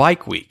for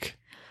Bike Week.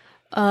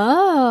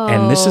 Oh.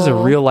 And this is a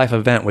real life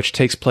event which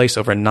takes place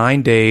over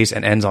 9 days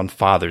and ends on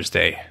Father's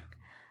Day.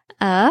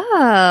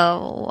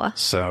 Oh.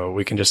 So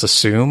we can just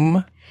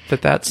assume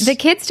that that's... The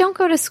kids don't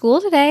go to school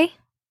today.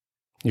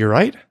 You're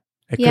right.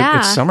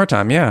 It's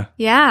summertime, yeah.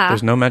 Yeah.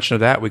 There's no mention of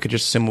that. We could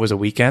just assume it was a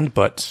weekend,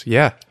 but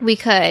yeah. We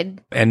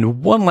could.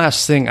 And one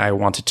last thing I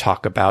want to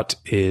talk about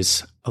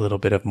is a little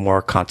bit of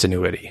more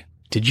continuity.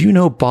 Did you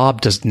know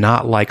Bob does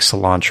not like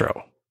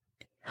cilantro?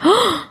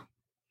 No.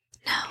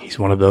 He's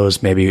one of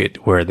those maybe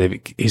where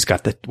he's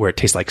got where it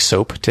tastes like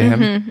soap to him.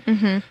 Mm-hmm,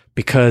 mm-hmm.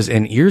 Because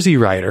in Easy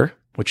Rider,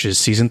 which is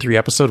season 3,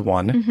 episode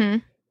 1, mm-hmm.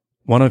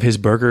 one of his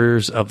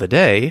burgers of the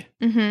day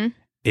mm-hmm.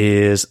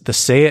 is the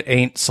Say It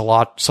Ain't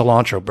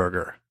Cilantro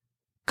burger.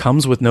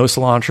 Comes with no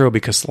cilantro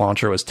because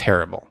cilantro is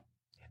terrible.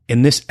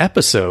 In this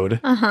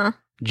episode,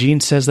 Gene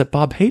says that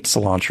Bob hates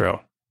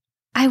cilantro.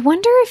 I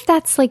wonder if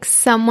that's like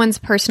someone's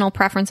personal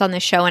preference on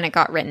the show and it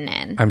got written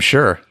in. I'm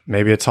sure.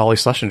 Maybe it's Holly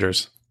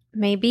Schlesinger's.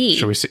 Maybe.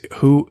 Should we see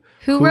who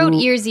wrote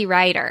Easy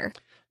Rider?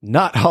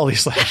 Not Holly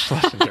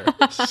Schlesinger.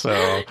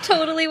 So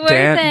totally worth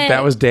it.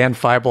 That was Dan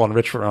Feibel and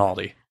Rich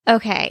Rinaldi.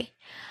 Okay.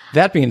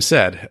 That being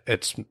said,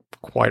 it's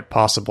quite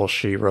possible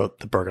she wrote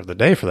the burger of the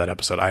day for that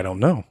episode. I don't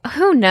know.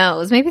 Who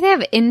knows? Maybe they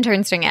have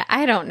interns doing it.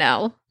 I don't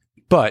know.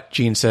 But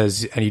Gene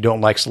says, and you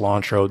don't like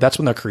cilantro. That's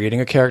when they're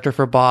creating a character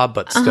for Bob,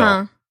 but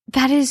still.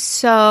 That is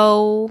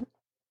so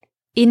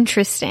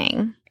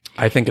interesting.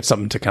 I think it's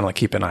something to kind of like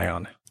keep an eye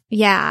on.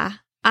 Yeah.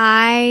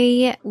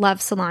 I love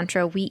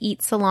cilantro. We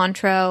eat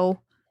cilantro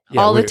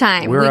all the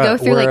time. We go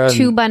through like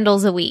 2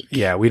 bundles a week.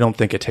 Yeah, we don't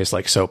think it tastes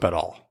like soap at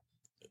all.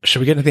 Should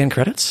we get into the end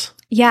credits?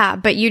 Yeah,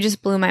 but you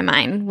just blew my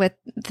mind with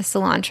the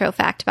cilantro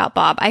fact about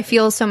Bob. I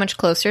feel so much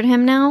closer to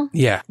him now.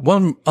 Yeah.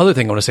 One other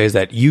thing I want to say is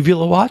that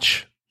Uvula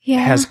Watch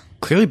has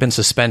clearly been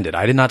suspended.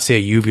 I did not see a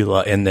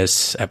uvula in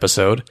this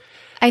episode.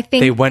 I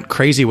think they went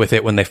crazy with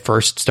it when they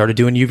first started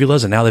doing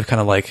uvulas, and now they've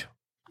kind of like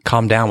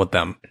calmed down with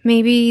them.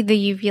 maybe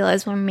the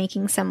uvulas were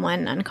making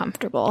someone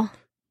uncomfortable.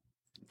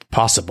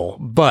 Possible.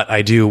 But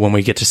I do, when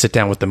we get to sit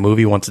down with the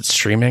movie once it's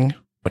streaming,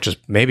 which is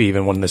maybe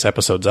even when this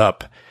episode's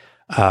up,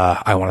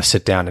 I want to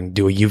sit down and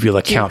do a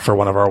uvula count for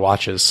one of our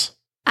watches.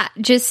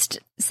 Just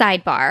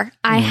sidebar.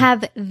 I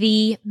have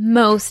the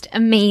most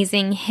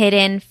amazing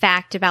hidden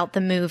fact about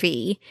the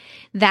movie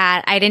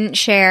that I didn't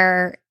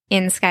share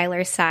in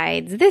Skylar's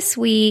Sides this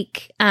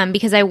week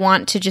because I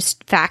want to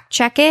just fact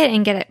check it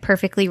and get it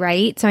perfectly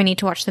right. So I need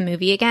to watch the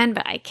movie again,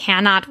 but I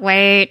cannot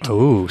wait.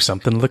 Ooh,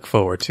 something to look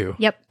forward to.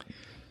 Yep.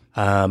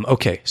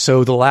 Okay,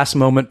 so the last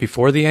moment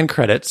before the end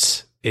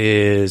credits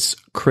is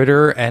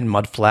Critter and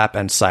Mudflap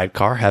and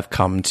Sidecar have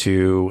come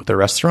to the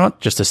restaurant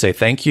just to say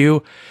thank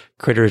you.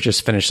 Critter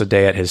just finished the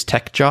day at his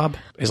tech job,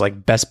 his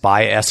like Best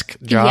Buy-esque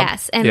job.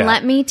 Yes, and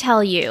let me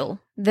tell you,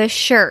 the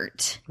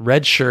shirt,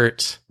 red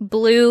shirt,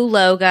 blue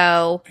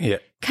logo,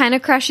 kind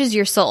of crushes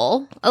your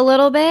soul a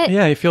little bit.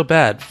 Yeah, you feel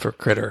bad for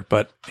Critter,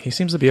 but he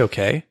seems to be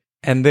okay.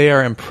 And they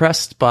are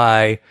impressed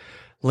by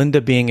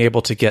Linda being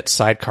able to get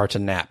Sidecar to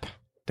nap.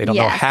 They don't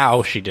know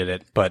how she did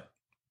it, but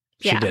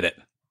she did it.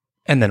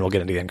 And then we'll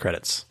get into the end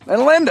credits.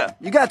 And Linda,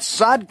 you got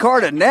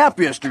Sidecar to nap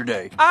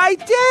yesterday.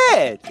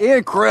 I did!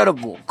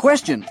 Incredible.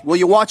 Question, will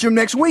you watch him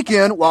next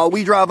weekend while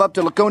we drive up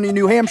to Laconia,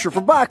 New Hampshire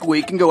for Bike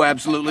Week and go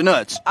absolutely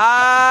nuts?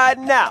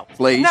 No.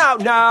 Please?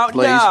 No.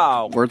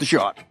 Please? Worth a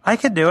shot. I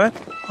could do it.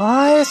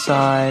 Hi,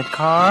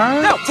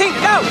 Sidecar. No, Tina,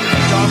 no!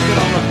 Talking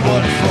on a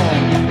butt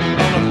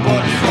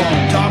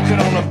phone. Talking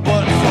on a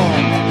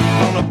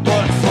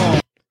butt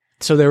phone.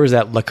 So there was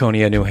that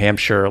Laconia, New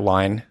Hampshire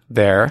line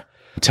there.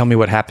 Tell me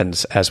what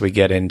happens as we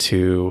get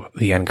into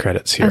the end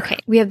credits here. Okay.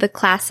 We have the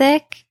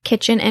classic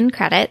kitchen end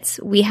credits.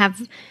 We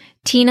have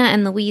Tina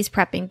and Louise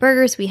prepping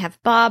burgers. We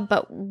have Bob.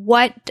 But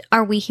what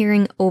are we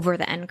hearing over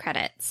the end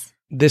credits?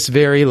 This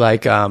very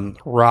like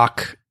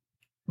rock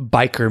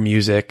biker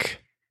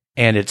music.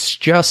 And it's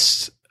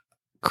just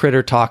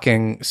Critter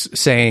talking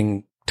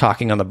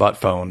on the butt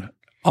phone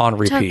on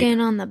repeat.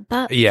 Talking on the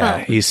butt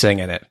phone. He's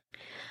singing it.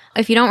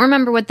 If you don't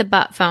remember what the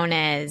butt phone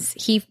is,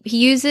 he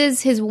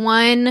uses his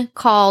one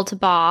call to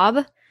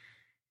Bob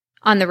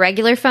on the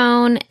regular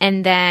phone,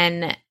 and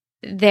then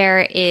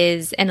there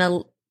is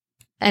an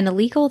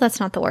illegal. That's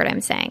not the word I'm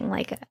saying.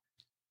 Like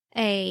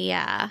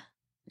a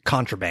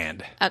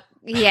contraband.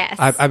 Yes,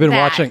 I've been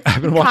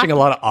watching a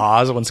lot of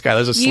Oz when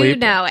Skylar's asleep. You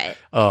know it.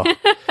 Oh,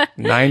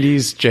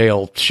 90s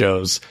jail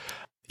shows.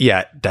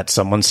 Yeah, that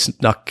someone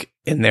snuck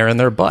in there in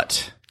their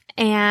butt.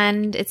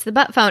 And it's the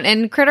butt phone.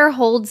 And Critter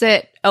holds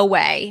it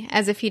away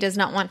as if he does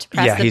not want to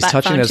press the butt phone. Yeah, he's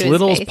touching as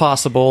little as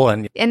possible.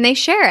 And they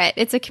share it.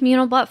 It's a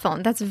communal butt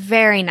phone. That's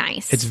very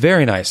nice. It's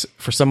very nice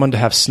for someone to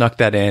have snuck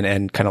that in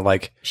and kind of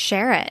like...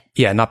 share it.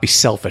 Yeah, not be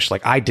selfish.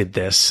 Like, I did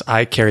this.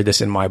 I carried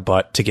this in my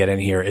butt to get in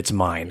here. It's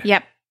mine.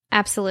 Yep,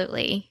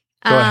 absolutely.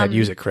 Go ahead,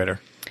 use it, Critter.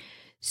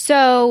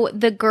 So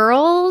the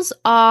girls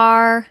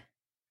are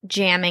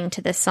jamming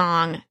to this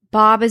song.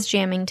 Bob is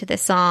jamming to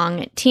this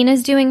song.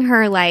 Tina's doing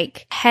her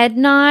like head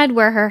nod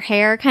where her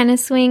hair kind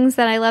of swings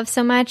that I love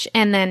so much.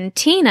 And then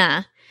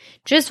Tina,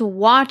 just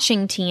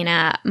watching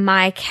Tina,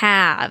 my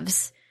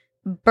calves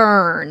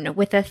burn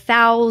with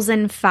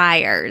 1,000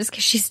 fires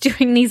because she's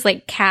doing these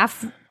like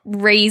calf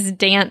raised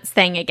dance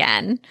thing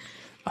again.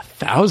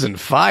 1,000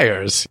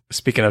 fires.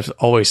 Speaking of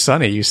Always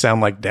Sunny, you sound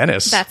like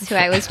Dennis. That's who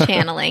I was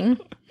channeling.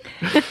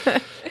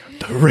 The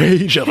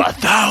rage of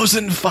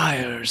 1,000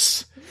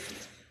 fires.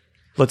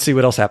 Let's see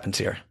what else happens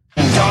here.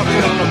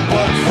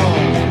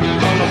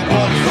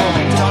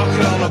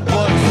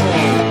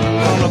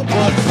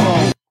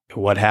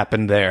 What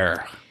happened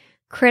there?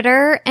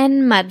 Critter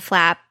and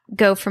Mudflap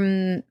go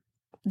from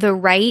the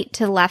right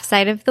to left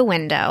side of the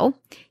window,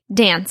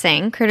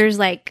 dancing. Critter's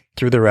like...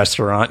 through the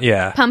restaurant,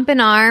 yeah. Pumping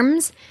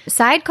arms.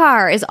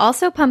 Sidecar is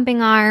also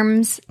pumping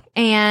arms.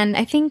 And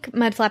I think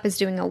Mudflap is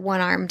doing a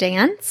one-arm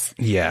dance.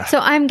 Yeah. So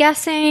I'm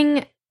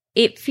guessing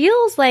it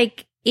feels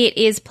like it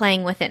is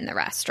playing within the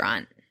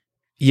restaurant.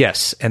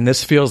 Yes, and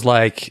this feels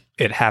like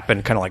it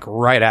happened kind of like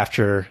right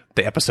after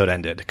the episode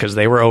ended because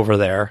they were over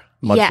there,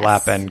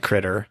 Mudflap and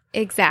Critter.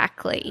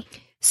 Exactly.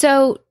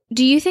 So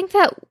do you think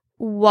that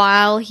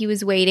while he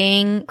was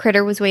waiting,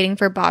 Critter was waiting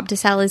for Bob to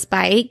sell his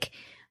bike,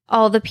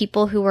 all the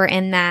people who were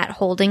in that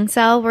holding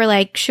cell were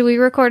like, should we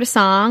record a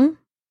song?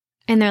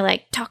 And they're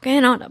like,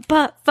 talking on a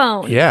butt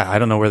phone. Yeah, I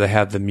don't know where they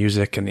have the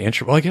music and the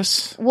intro. Well, I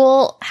guess.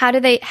 Well, how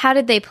did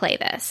they play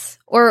this?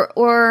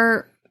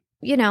 Or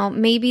you know,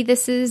 maybe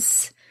this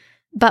is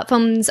butt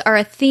phones are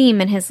a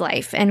theme in his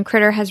life, and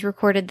Critter has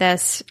recorded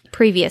this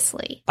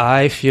previously.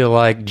 I feel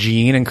like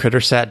Gene and Critter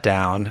sat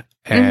down,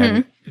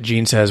 and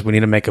Gene says, we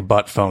need to make a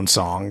butt phone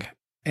song.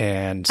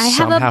 and I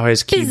have somehow a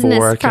his business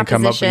keyboard can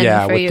come up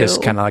proposition for with this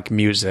you. kind of like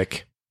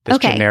music, this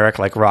generic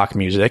like rock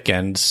music,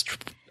 and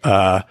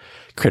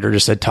Critter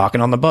just said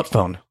talking on the butt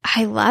phone.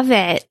 I love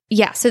it.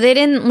 Yeah, so they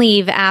didn't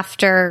leave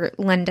after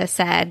Linda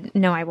said,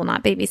 no, I will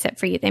not babysit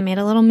for you. They made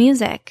a little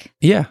music.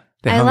 Yeah.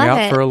 They I hung love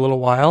out it. for a little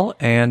while,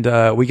 and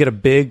we get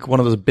one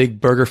of those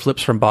big burger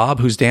flips from Bob,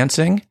 who's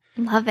dancing.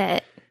 Love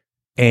it.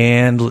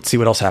 And let's see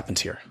what else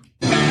happens here.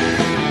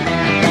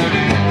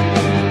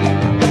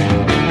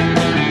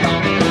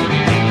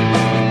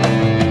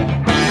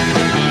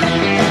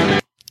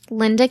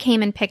 Linda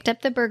came and picked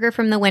up the burger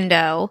from the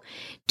window.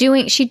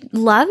 She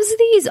loves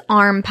these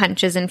arm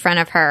punches in front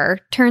of her,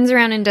 turns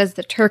around and does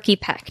the turkey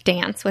peck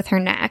dance with her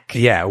neck.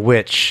 Yeah,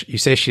 which you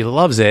say she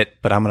loves it,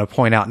 but I'm going to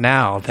point out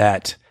now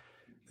that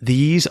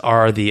these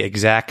are the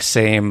exact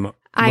same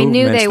I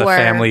knew movements they the were.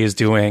 family is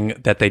doing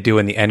that they do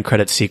in the end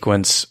credit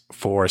sequence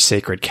for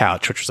Sacred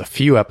Couch, which was a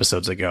few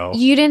episodes ago.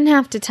 You didn't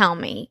have to tell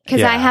me,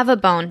 because Yeah. I have a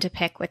bone to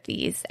pick with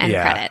these end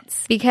Yeah.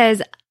 credits.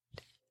 Because,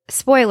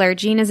 spoiler,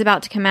 Gene is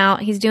about to come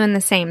out. He's doing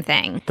the same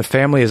thing. The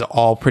family is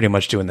all pretty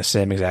much doing the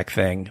same exact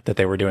thing that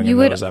they were doing You in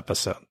would those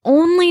episodes.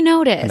 Only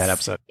notice In that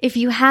episode. if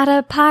you had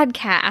a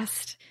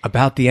podcast.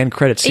 About the end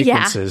credit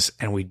Yeah. sequences,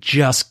 and we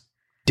just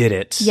did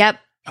it. Yep.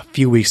 A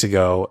few weeks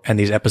ago, and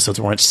these episodes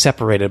weren't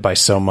separated by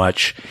so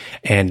much,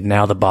 and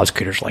now the Bob's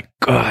Critters like,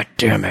 God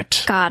damn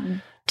it.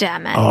 God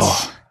damn it.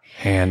 Oh,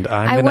 and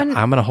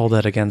I'm gonna hold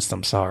that against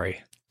them.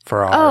 Sorry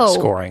for our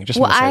scoring. Just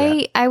well, wanna say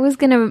that. I was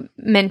gonna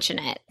mention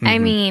it. I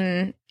Mhm.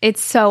 mean,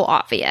 it's so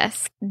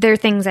obvious. There are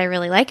things I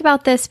really like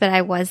about this, but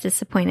I was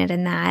disappointed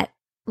in that.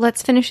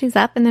 Let's finish these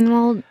up and then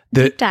we'll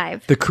deep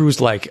dive. The crew's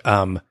like,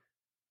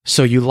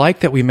 so you like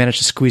that we managed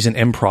to squeeze in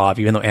improv,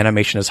 even though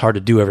animation is hard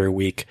to do every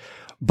week.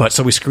 But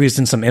so we squeezed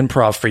in some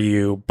improv for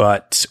you,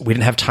 but we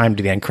didn't have time to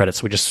do the end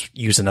credits. We just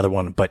used another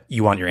one, but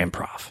you want your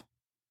improv.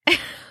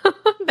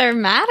 They're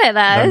mad at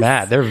us. They're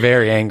mad. They're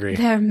very angry.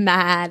 They're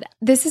mad.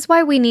 This is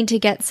why we need to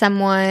get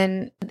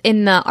someone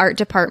in the art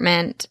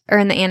department or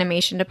in the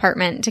animation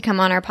department to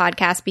come on our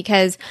podcast,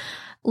 because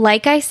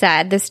like I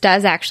said, this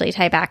does actually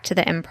tie back to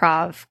the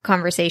improv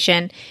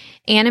conversation.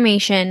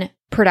 Animation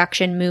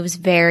production moves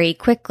very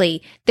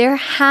quickly. There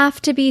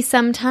have to be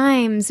some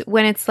times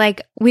when it's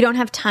like, we don't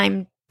have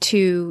time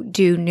to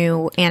do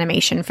new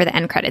animation for the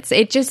end credits.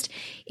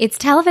 It's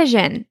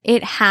television.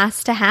 It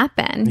has to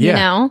happen, you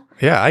know?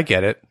 Yeah, I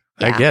get it.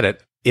 I get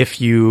it. If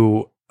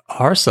you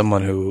are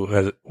someone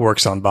who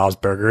works on Bob's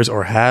Burgers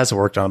or has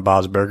worked on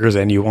Bob's Burgers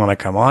and you want to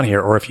come on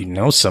here, or if you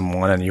know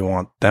someone and you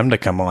want them to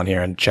come on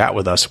here and chat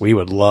with us, we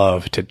would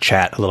love to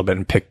chat a little bit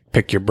and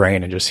pick your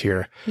brain and just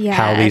hear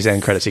how these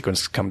end credit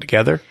sequences come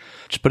together.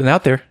 Just putting it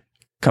out there.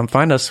 Come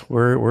find us.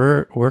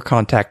 We're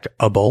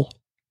contactable.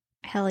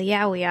 Hell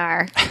yeah, we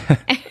are.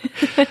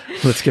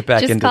 Let's get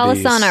back Just into call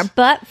these. us on our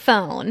butt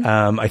phone.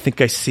 I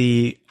think I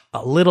see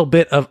a little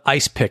bit of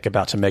Ice Pick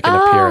about to make an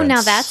appearance. Oh,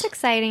 now that's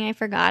exciting. I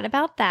forgot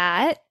about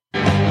that.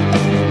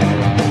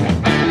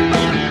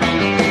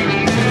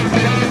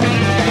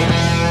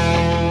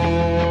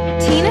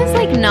 Tina's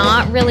like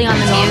not really on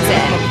the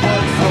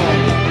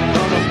music.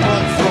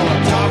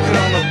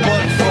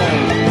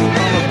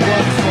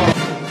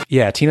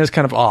 Yeah, Tina's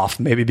kind of off,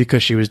 maybe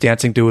because she was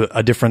dancing to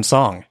a different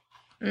song.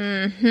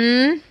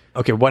 Mm-hmm.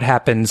 Okay, what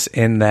happens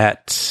in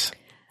that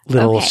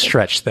little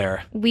stretch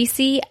there? We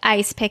see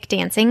Ice Pick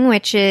dancing,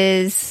 which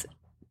is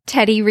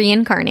Teddy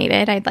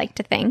reincarnated, I'd like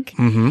to think.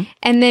 Mm-hmm.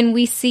 And then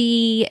we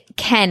see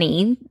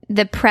Kenny,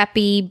 the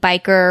preppy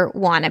biker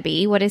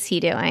wannabe. What is he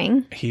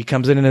doing? He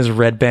comes in his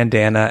red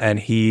bandana and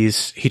he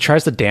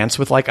tries to dance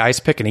with like Ice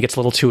Pick and he gets a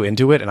little too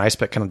into it and Ice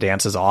Pick kind of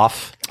dances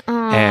off.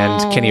 Aww.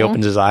 And Kenny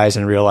opens his eyes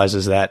and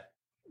realizes that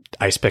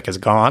Ice Pick is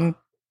gone.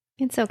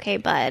 It's okay,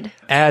 bud.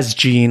 As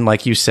Gene,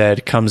 like you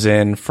said, comes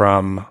in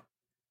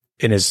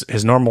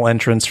his normal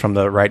entrance from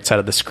the right side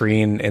of the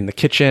screen in the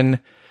kitchen,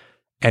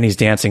 and he's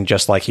dancing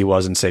just like he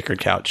was in Sacred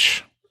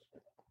Couch.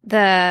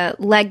 The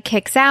leg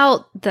kicks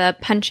out, the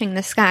punching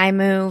the sky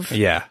move.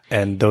 Yeah,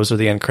 and those are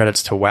the end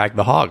credits to Wag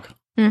the Hog.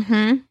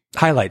 Mm-hmm.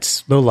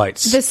 Highlights,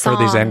 lowlights The song,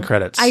 for these end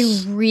credits.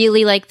 I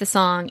really like the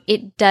song.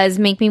 It does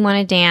make me want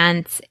to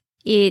dance.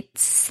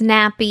 It's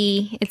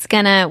snappy.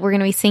 We're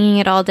gonna be singing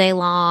it all day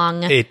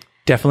long. It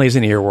definitely is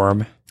an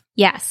earworm.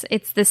 Yes,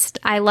 it's this.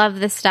 I love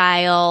the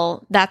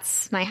style.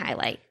 That's my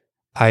highlight.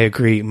 I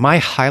agree. My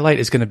highlight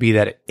is going to be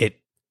that it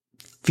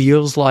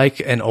feels like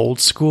an old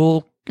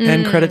school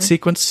end credit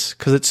sequence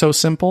because it's so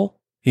simple,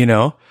 you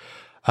know,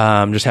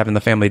 just having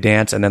the family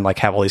dance and then like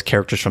have all these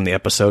characters from the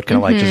episode kind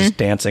of like just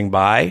dancing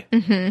by.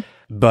 Mm-hmm.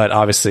 But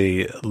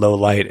obviously low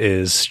light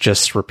is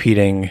just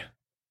repeating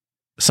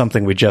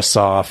something we just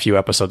saw a few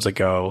episodes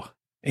ago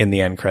in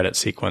the end credit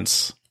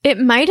sequence. It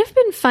might have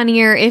been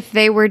funnier if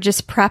they were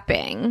just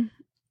prepping.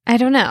 I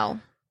don't know.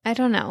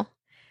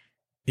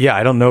 Yeah,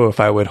 I don't know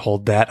if I would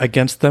hold that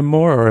against them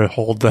more or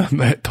hold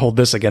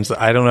this against them.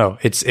 I don't know.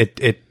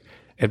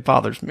 It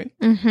bothers me.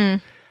 Mm-hmm.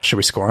 Should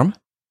we score them?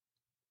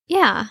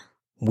 Yeah.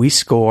 We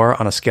score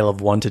on a scale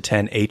of 1 to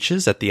 10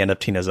 H's at the end of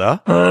Tina's I'm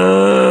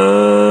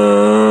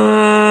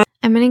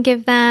going to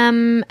give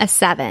them a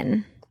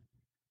 7.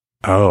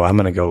 Oh, I'm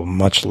going to go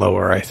much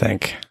lower, I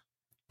think.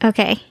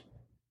 Okay.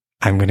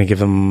 I'm going to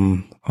give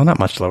him, not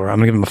much lower. I'm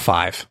going to give him a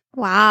 5.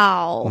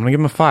 Wow. I'm going to give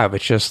him a 5.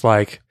 It's just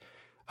like,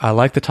 I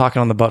like the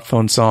Talking on the Butt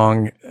Phone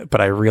song,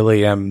 but I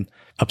really am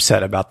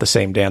upset about the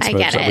same dance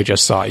moves that we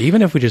just saw.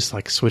 Even if we just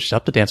like switched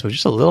up the dance moves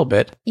just a little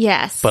bit.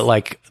 Yes. But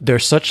like,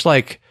 there's such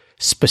like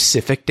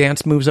specific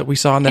dance moves that we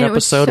saw in that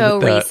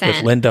episode with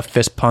Linda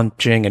fist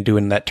punching and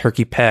doing that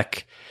turkey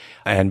peck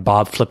and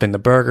Bob flipping the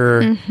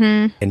burger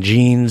and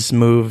Jean's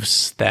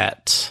moves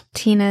that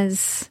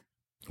Tina's.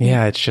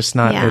 Yeah, it's just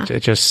not,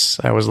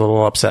 I was a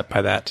little upset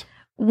by that.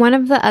 One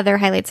of the other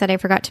highlights that I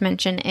forgot to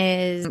mention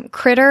is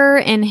Critter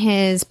in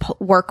his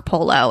work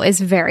polo is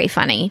very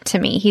funny to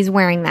me. He's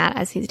wearing that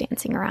as he's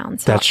dancing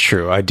around. So that's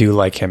true. I do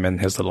like him in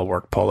his little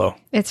work polo.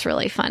 It's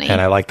really funny. And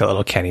I like the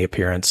little Kenny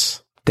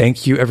appearance.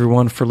 Thank you,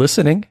 everyone, for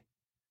listening.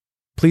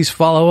 Please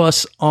follow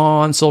us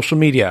on social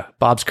media.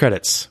 Bob's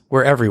Credits.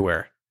 We're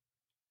everywhere.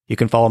 You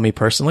can follow me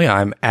personally.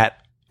 I'm at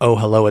Oh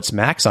Hello It's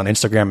Max on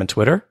Instagram and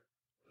Twitter.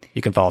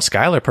 You can follow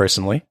Skylar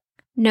personally.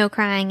 No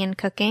Crying and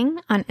Cooking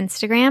on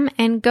Instagram,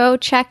 and go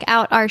check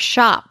out our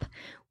shop.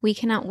 We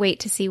cannot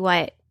wait to see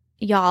what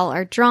y'all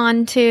are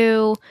drawn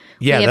to.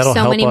 Yeah, we have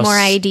so many more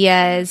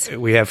ideas.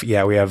 We have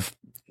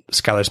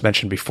Skylar's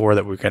mentioned before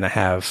that we're going to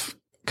have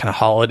kind of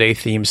holiday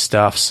themed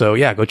stuff. So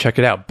yeah, go check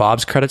it out.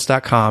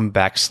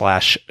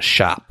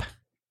 bobscredits.com/shop.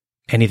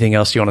 Anything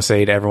else you want to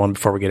say to everyone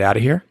before we get out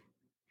of here?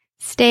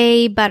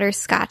 Stay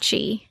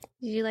butterscotchy.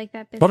 Did you like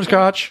that, Biscuit?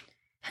 Butterscotch.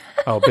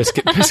 Oh,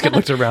 Biscuit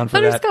looked around for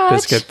that.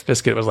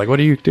 Biscuit was like, what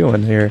are you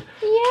doing here?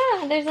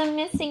 Yeah, there's a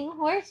missing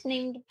horse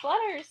named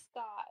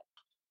Butterscotch.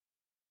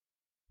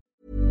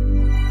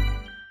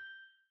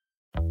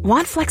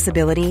 Want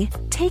flexibility?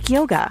 Take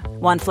yoga.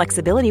 Want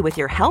flexibility with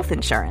your health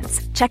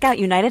insurance? Check out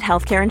United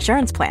Healthcare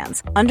Insurance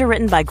Plans.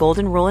 Underwritten by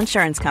Golden Rule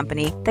Insurance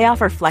Company, they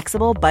offer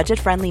flexible,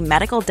 budget-friendly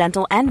medical,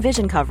 dental, and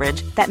vision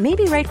coverage that may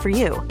be right for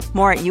you.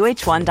 More at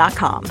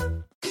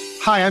UH1.com.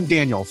 Hi, I'm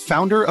Daniel,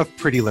 founder of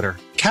Pretty Litter.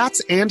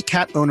 Cats and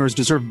cat owners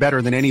deserve better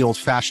than any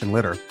old-fashioned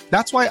litter.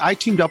 That's why I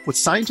teamed up with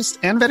scientists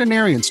and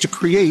veterinarians to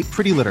create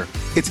Pretty Litter.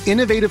 Its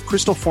innovative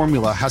crystal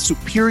formula has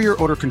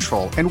superior odor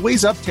control and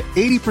weighs up to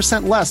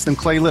 80% less than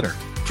clay litter.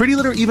 Pretty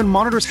Litter even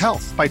monitors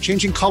health by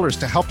changing colors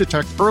to help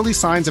detect early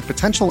signs of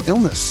potential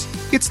illness.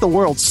 It's the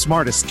world's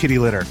smartest kitty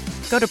litter.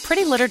 Go to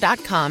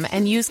prettylitter.com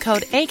and use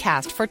code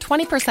ACAST for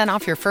 20%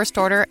 off your first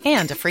order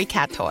and a free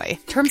cat toy.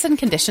 Terms and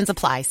conditions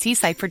apply. See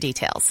site for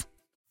details.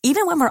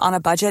 Even when we're on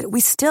a budget,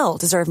 we still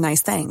deserve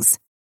nice things.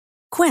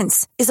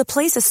 Quince is a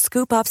place to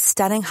scoop up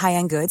stunning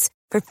high-end goods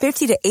for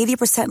 50 to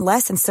 80%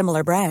 less than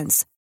similar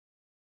brands.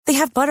 They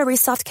have buttery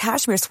soft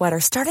cashmere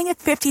sweaters starting at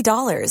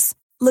 $50,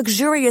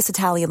 luxurious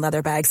Italian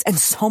leather bags, and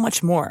so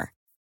much more.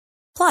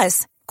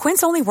 Plus,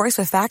 Quince only works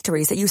with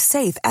factories that use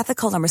safe,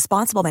 ethical, and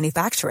responsible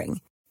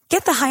manufacturing.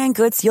 Get the high-end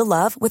goods you'll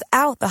love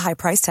without the high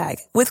price tag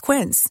with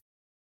Quince.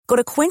 Go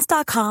to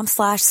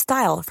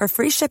quince.com/style for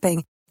free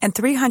shipping and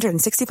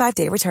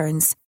 365-day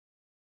returns.